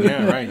Squash. Big balls,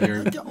 yeah,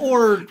 right.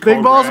 Or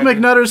Big Balls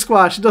McNutter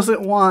Squash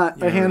doesn't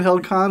want a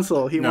handheld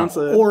console. He wants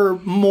a... Or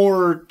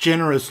more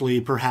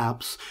generously,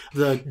 perhaps,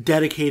 the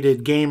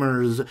dedicated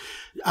gamers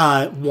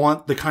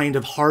want the kind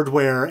of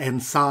hardware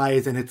and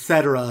size and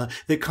etc.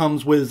 that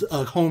comes with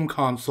a home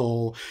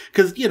console.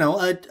 Because, you know,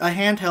 a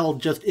handheld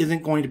just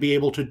isn't going to be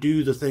able to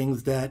do the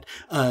things that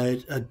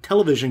a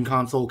television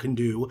console can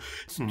do.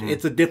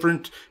 It's a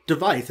different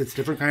device. It's a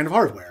different kind of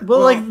hardware.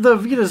 Well, like, the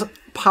Vita's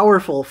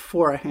powerful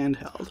for a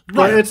handheld.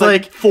 But it's but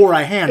like... for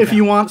a handheld. If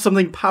you want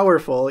something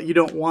powerful, you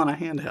don't want a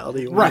handheld.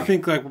 You want... I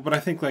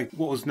think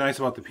what was nice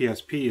about the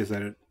PSP is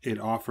that it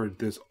offered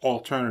this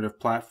alternative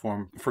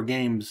platform for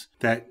games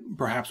that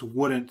perhaps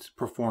wouldn't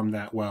perform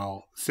that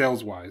well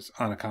sales-wise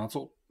on a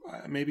console.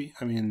 Maybe.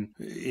 I mean,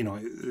 you know,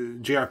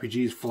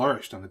 JRPGs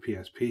flourished on the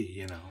PSP,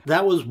 you know.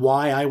 That was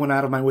why I went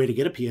out of my way to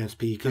get a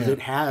PSP, because it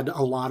had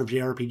a lot of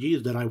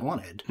JRPGs that I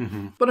wanted.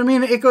 But I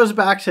mean, it goes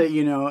back to,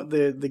 you know,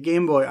 the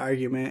Game Boy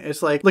argument.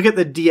 It's like, look at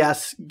the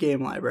DS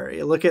game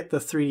library, look at the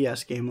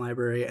 3DS game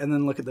library, and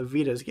then look at the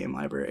Vita's game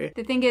library.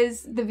 The thing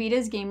is, the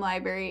Vita's game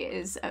library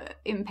is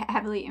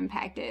heavily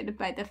impacted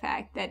by the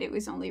fact that it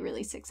was only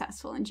really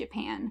successful in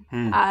Japan.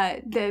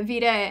 The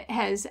Vita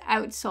has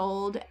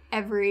outsold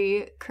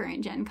every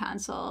current gen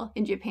console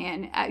in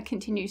Japan,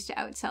 continues to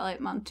outsell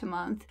it month to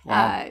month.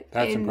 Wow,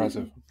 that's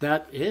impressive.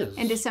 That is.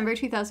 In December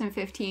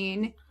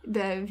 2015,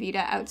 the Vita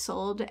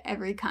outsold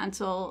every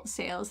console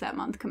sales that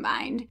month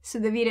combined. So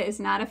the Vita is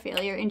not a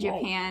failure in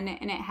Japan,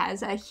 and it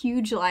has a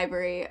huge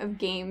library of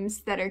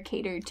games that are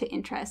catered to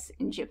interests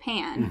in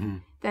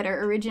Japan. That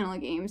are original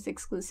games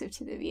exclusive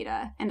to the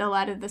Vita. And a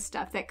lot of the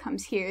stuff that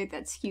comes here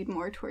that's skewed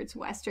more towards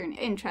Western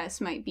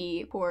interests might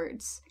be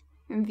ports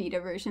and Vita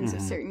versions of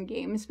certain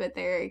games, but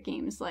there are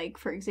games like,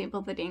 for example,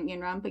 the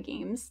Danganronpa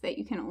games that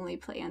you can only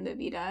play on the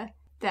Vita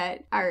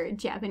that are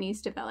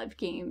Japanese developed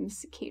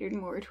games catered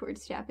more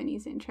towards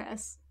Japanese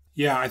interests.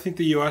 Yeah, I think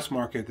the US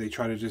market, they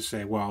try to just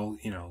say, well,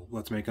 you know,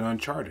 let's make an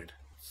Uncharted.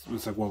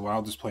 It's like, well,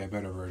 I'll just play a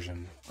better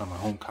version on my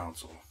home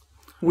console.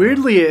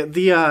 Weirdly,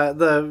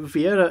 the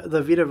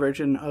Vita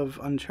version of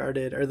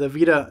Uncharted, or the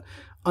Vita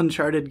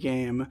Uncharted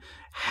game,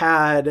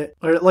 had,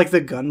 or like the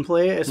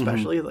gunplay,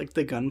 especially like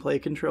the gunplay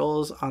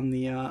controls on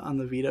the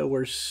Vita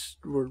were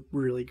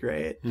really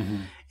great,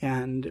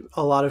 and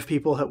a lot of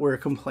people were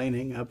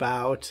complaining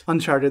about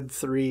Uncharted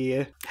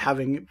 3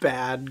 having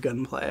bad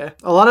gunplay.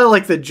 A lot of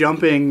like the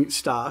jumping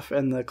stuff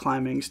and the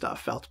climbing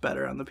stuff felt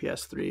better on the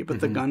PS3, but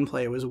the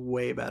gunplay was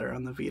way better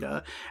on the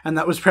Vita, and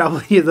that was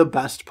probably the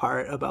best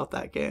part about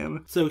that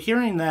game. So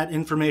hearing that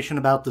information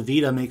about the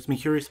Vita makes me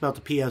curious about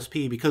the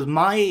PSP, because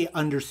my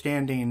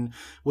understanding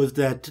was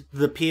that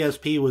the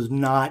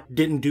PSP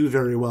didn't do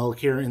very well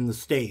here in the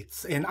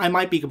States. And I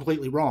might be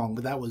completely wrong,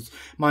 but that was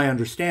my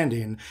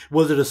understanding.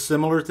 Was it a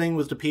similar thing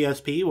with the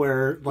PSP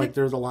where like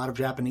there's a lot of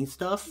Japanese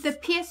stuff? The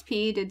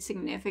PSP did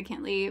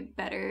significantly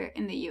better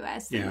in the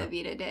US than the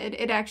Vita did.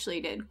 It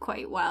actually did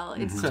quite well.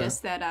 It's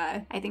just that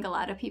I think a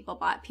lot of people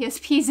bought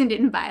PSPs and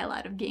didn't buy a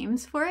lot of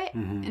games for it.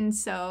 And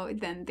so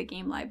then the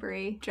game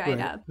library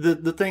dried up.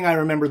 The thing I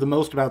remember the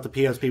most about the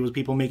PSP was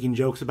people making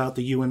jokes about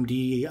the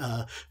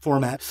UMD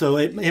format. So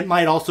it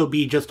might also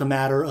be just a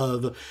matter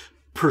of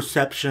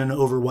perception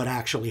over what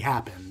actually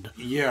happened.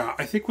 Yeah,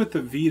 I think with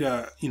the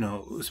Vita, you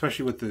know,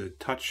 especially with the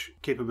touch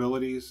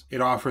capabilities,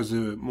 it offers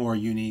a more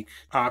unique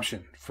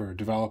option for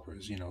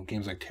developers. You know,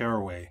 games like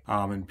Tearaway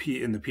and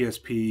the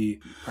PSP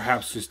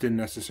perhaps just didn't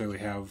necessarily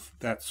have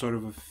that sort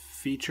of a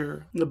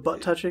feature. The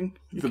butt touching?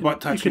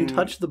 Butt touching. You can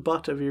touch the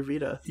butt of your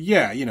Vita.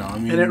 Yeah, you know, I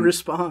mean... And it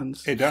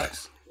responds. It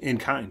does. In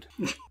kind.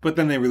 But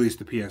then they released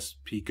the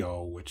PSP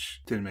Go,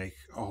 which didn't make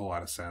a whole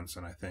lot of sense,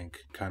 and I think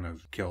kind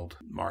of killed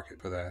the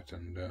market for that.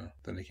 And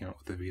then they came out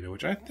with the Vita,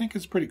 which I think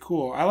is pretty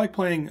cool. I like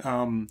playing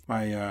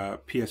my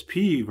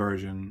PSP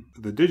version,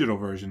 the digital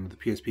version of the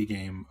PSP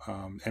game,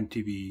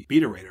 MTV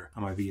Beta Raider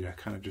on my Vita,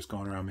 kind of just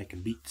going around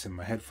making beats in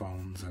my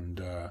headphones.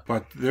 And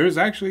but there's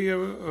actually a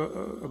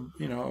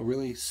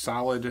really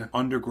solid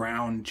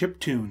underground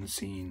chiptune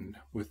scene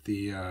with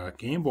the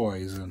Game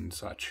Boys and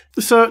such.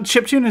 So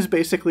chiptune is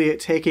basically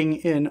taking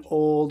an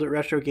old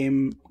retro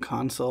game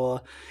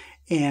console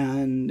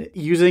and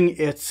using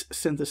its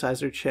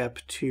synthesizer chip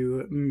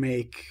to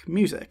make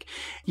music.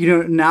 You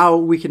know, now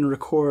we can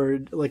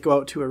record, like go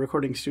out to a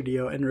recording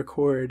studio and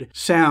record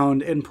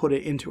sound and put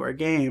it into our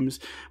games.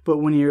 But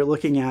when you're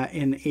looking at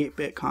an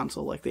 8-bit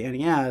console like the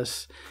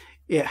NES,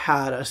 it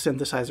had a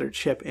synthesizer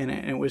chip in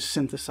it, and it was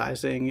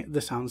synthesizing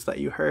the sounds that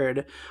you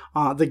heard.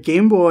 The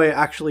Game Boy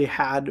actually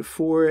had,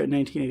 for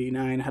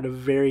 1989, had a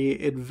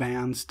very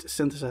advanced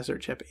synthesizer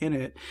chip in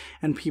it,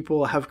 and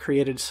people have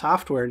created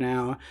software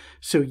now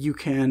so you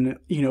can,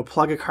 you know,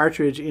 plug a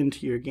cartridge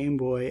into your Game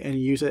Boy and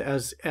use it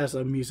as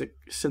a music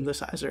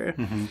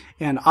synthesizer.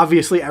 And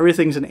obviously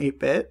everything's an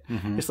 8-bit.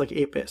 It's like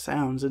 8-bit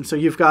sounds. And so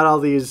you've got all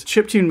these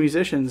chiptune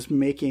musicians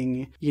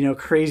making, you know,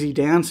 crazy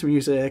dance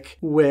music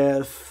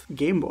with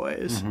Game Boy.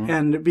 Boys.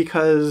 And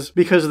because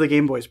the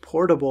Game Boy's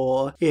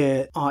portable,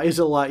 it is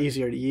a lot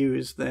easier to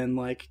use than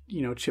like,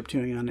 chip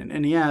tuning on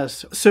an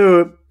NES.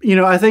 So,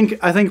 I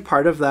think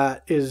part of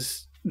that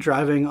is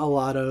driving a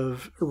lot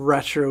of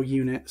retro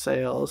unit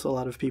sales, a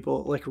lot of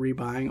people like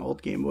rebuying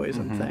old Game Boys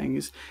and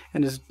things,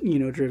 and has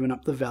driven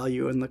up the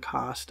value and the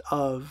cost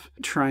of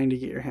trying to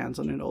get your hands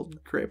on an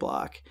old gray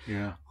block.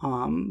 Yeah.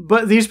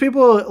 But these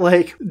people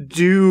like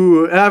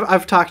do.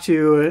 I've talked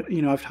to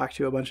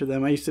a bunch of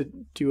them. I used to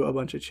do a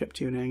bunch of chip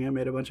tuning. I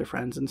made a bunch of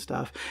friends and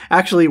stuff.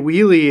 Actually,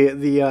 Wheelie,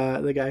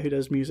 the guy who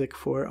does music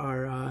for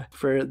our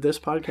for this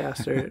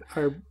podcast, or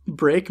our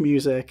break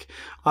music,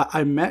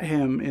 I met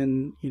him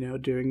in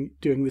doing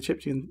the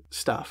chiptune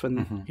stuff,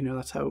 and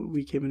that's how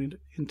we came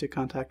into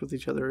contact with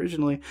each other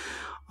originally.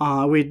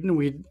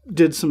 We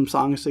did some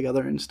songs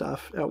together and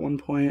stuff at one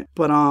point,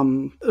 but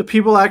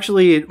people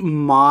actually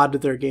mod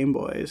their Game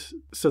Boys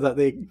so that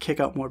they kick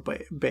out more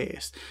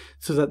bass,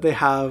 so that they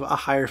have a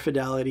higher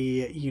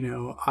fidelity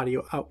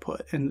audio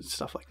output and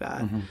stuff like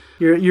that.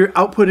 You're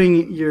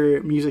outputting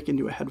your music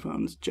into a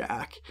headphones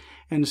jack.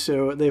 And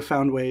so they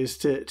found ways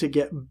to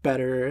get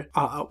better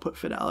output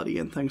fidelity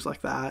and things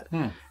like that.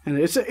 And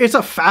it's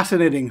a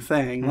fascinating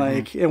thing.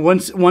 Like, and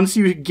once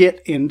you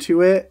get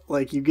into it,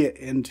 like you get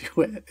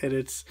into it, and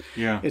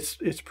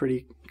it's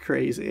pretty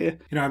crazy.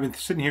 I've been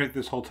sitting here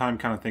this whole time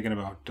kind of thinking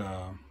about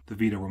the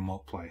Vita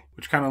remote play,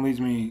 which kind of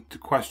leads me to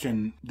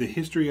question the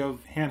history of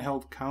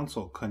handheld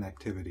console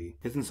connectivity.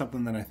 Isn't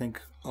something that I think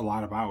a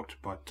lot about,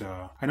 but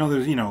I know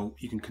there's,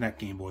 you can connect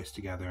Game Boys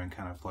together and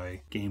kind of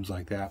play games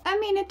like that. I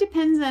mean, it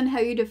depends on how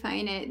you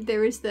define it. There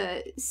was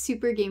the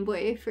Super Game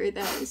Boy for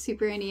the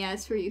Super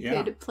NES where you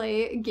could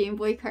play Game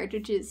Boy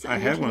cartridges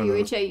on your TV,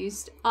 which I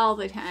used all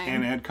the time.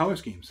 And add color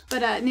schemes.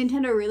 But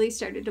Nintendo really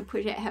started to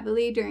push it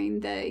heavily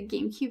during the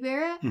GameCube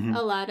era.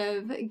 A lot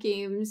of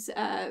games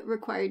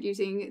required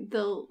using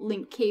the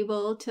link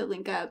cable to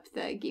link up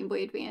the Game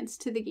Boy Advance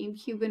to the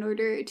GameCube in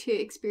order to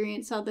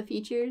experience all the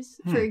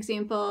features. For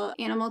example,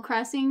 Animal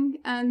Crossing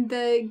on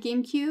the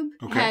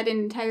GameCube had an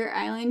entire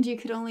island you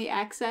could only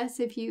access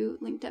if you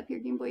linked up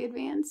your Game Boy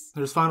Advance.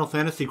 There's Final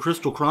Fantasy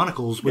Crystal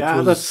Chronicles, which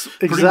was that's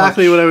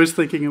exactly what I was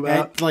thinking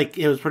about.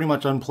 It was pretty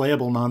much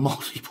unplayable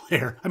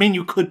non-multiplayer. I mean,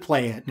 you could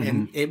play it,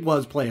 and it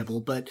was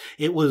playable, but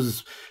it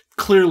was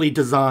clearly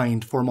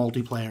designed for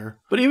multiplayer.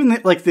 But even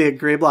the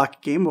gray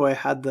block Game Boy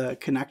had the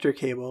connector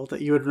cable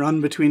that you would run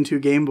between two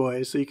Game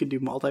Boys, so you could do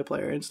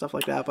multiplayer and stuff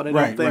like that. But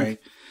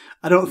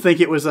I don't think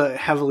it was a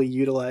heavily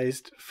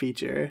utilized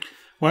feature.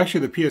 Well,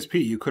 actually, the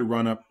PSP, you could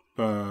run up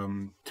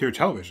to your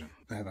television.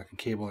 They had like a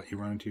cable that you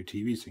run into your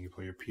TV, so you can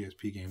play your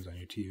PSP games on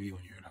your TV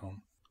when you're at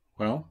home.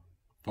 Well,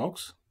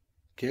 folks,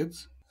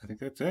 kids, I think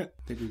that's it.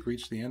 I think we've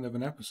reached the end of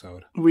an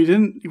episode. We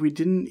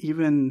didn't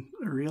even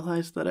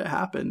realize that it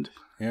happened.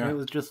 Yeah. It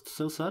was just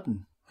so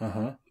sudden.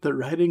 The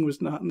writing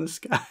was not in the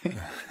sky.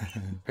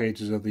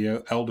 Pages of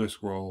the Elder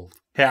Scrolls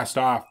cast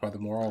off by the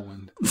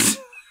Morrowind.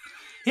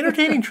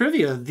 Entertaining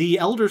trivia. The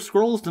Elder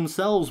Scrolls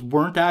themselves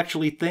weren't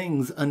actually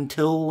things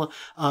until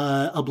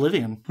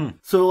Oblivion.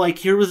 So,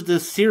 here was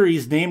this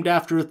series named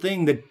after a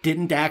thing that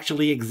didn't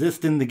actually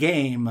exist in the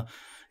game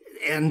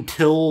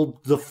until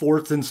the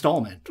fourth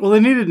installment. Well, they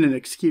needed an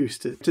excuse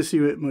to see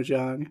what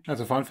Mojang.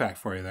 That's a fun fact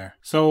for you there.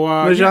 So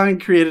Mojang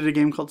created a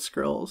game called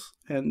Scrolls,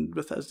 and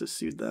Bethesda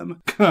sued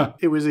them.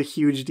 It was a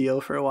huge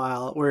deal for a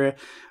while, where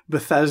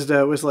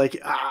Bethesda was like,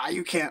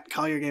 you can't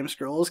call your game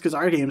Scrolls because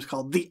our game's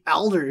called The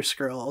Elder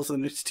Scrolls,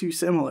 and it's too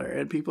similar,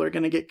 and people are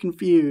going to get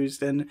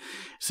confused. And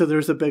so there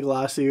was a big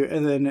lawsuit,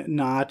 and then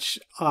Notch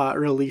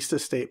released a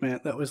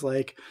statement that was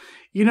like,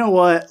 you know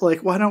what?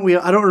 Why don't we?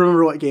 I don't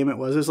remember what game it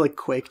was. It was like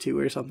Quake 2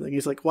 or something.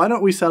 He's like, why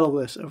don't we settle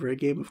this over a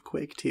game of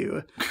Quake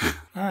 2? Oh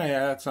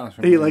yeah, that sounds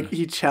familiar.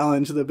 He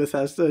challenged the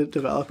Bethesda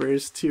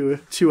developers to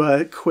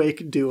a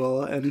Quake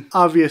duel, and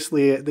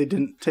obviously they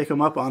didn't take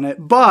him up on it.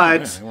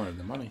 But they wanted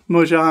the money.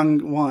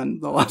 Mojang won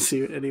the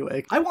lawsuit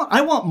anyway. I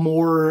want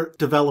more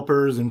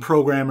developers and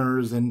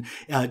programmers and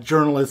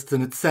journalists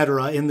and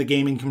etc. in the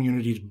gaming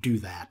community to do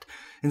that.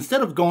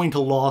 Instead of going to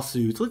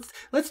lawsuits,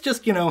 let's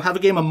just, have a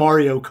game of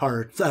Mario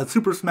Kart,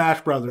 Super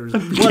Smash Brothers,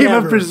 Game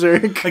of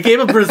Berserk. A game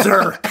of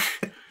Berserk.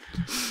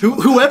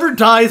 Whoever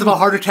dies of a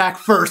heart attack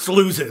first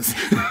loses.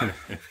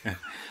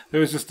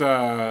 There was just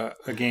a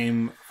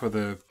game for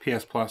the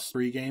PS Plus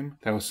 3 game.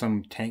 That was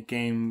some tank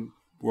game,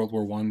 World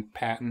War I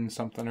patent,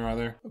 something or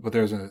other. But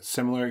there's a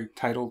similar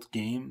titled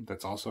game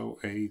that's also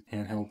a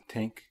handheld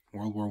tank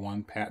World War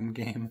I patent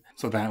game.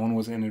 So that one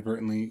was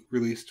inadvertently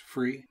released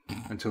free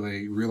until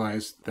they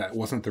realized that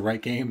wasn't the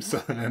right game. So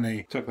then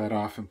they took that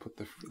off and put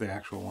the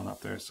actual one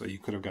up there. So you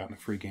could have gotten a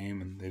free game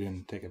and they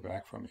didn't take it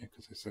back from you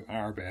because they said,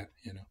 our bad,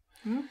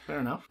 Fair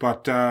enough.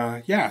 But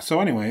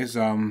so anyways,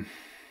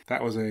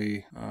 that was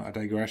a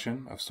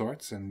digression of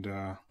sorts.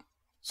 And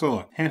so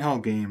look,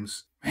 handheld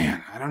games,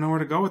 man, I don't know where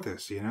to go with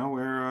this.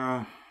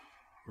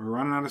 We're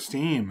running out of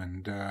steam,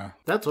 and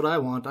that's what I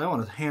want. I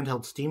want a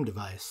handheld Steam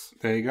device.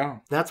 There you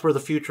go. That's where the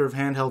future of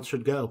handheld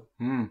should go.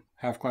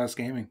 Half-class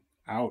gaming.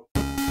 Out.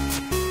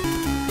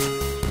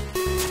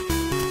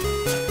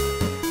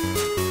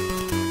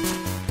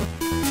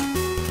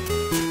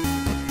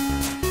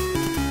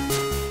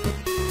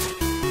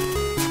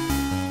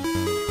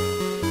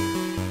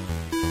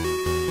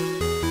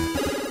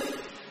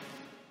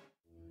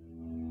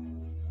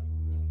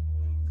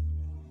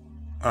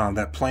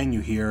 that playing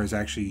you hear is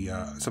actually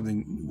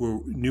something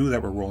new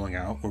that we're rolling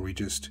out, where we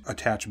just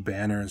attach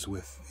banners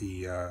with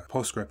the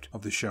postscript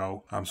of the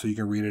show, so you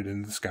can read it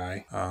in the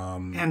sky.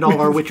 And all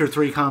our Witcher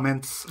 3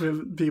 comments.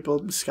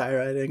 People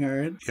skywriting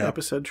our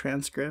episode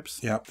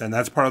transcripts. Yep, and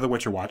that's part of the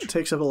Witcher Watch. It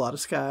takes up a lot of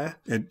sky.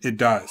 It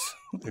does.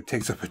 It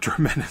takes up a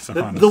tremendous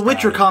amount of the sky.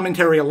 Witcher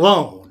commentary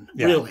alone,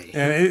 really.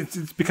 And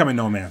it's becoming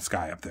No Man's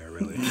Sky up there,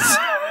 really.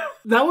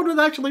 That one was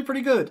actually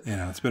pretty good.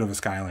 Yeah, it's a bit of a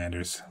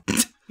Skylanders.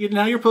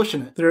 Now you're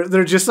pushing it.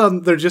 They're just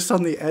on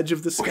the edge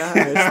of the sky.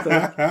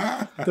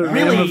 It's the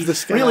rim of the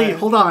sky. Really,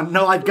 hold on.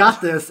 No, I've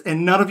got this,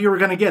 and none of you are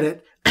going to get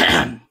it.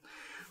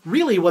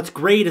 Really, what's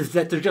great is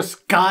that they're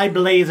just sky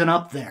blazing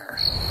up there.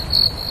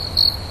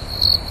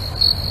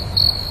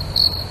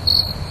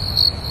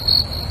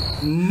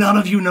 None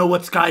of you know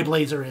what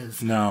Skyblazer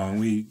is. No,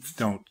 we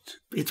don't.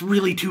 It's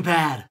really too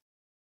bad.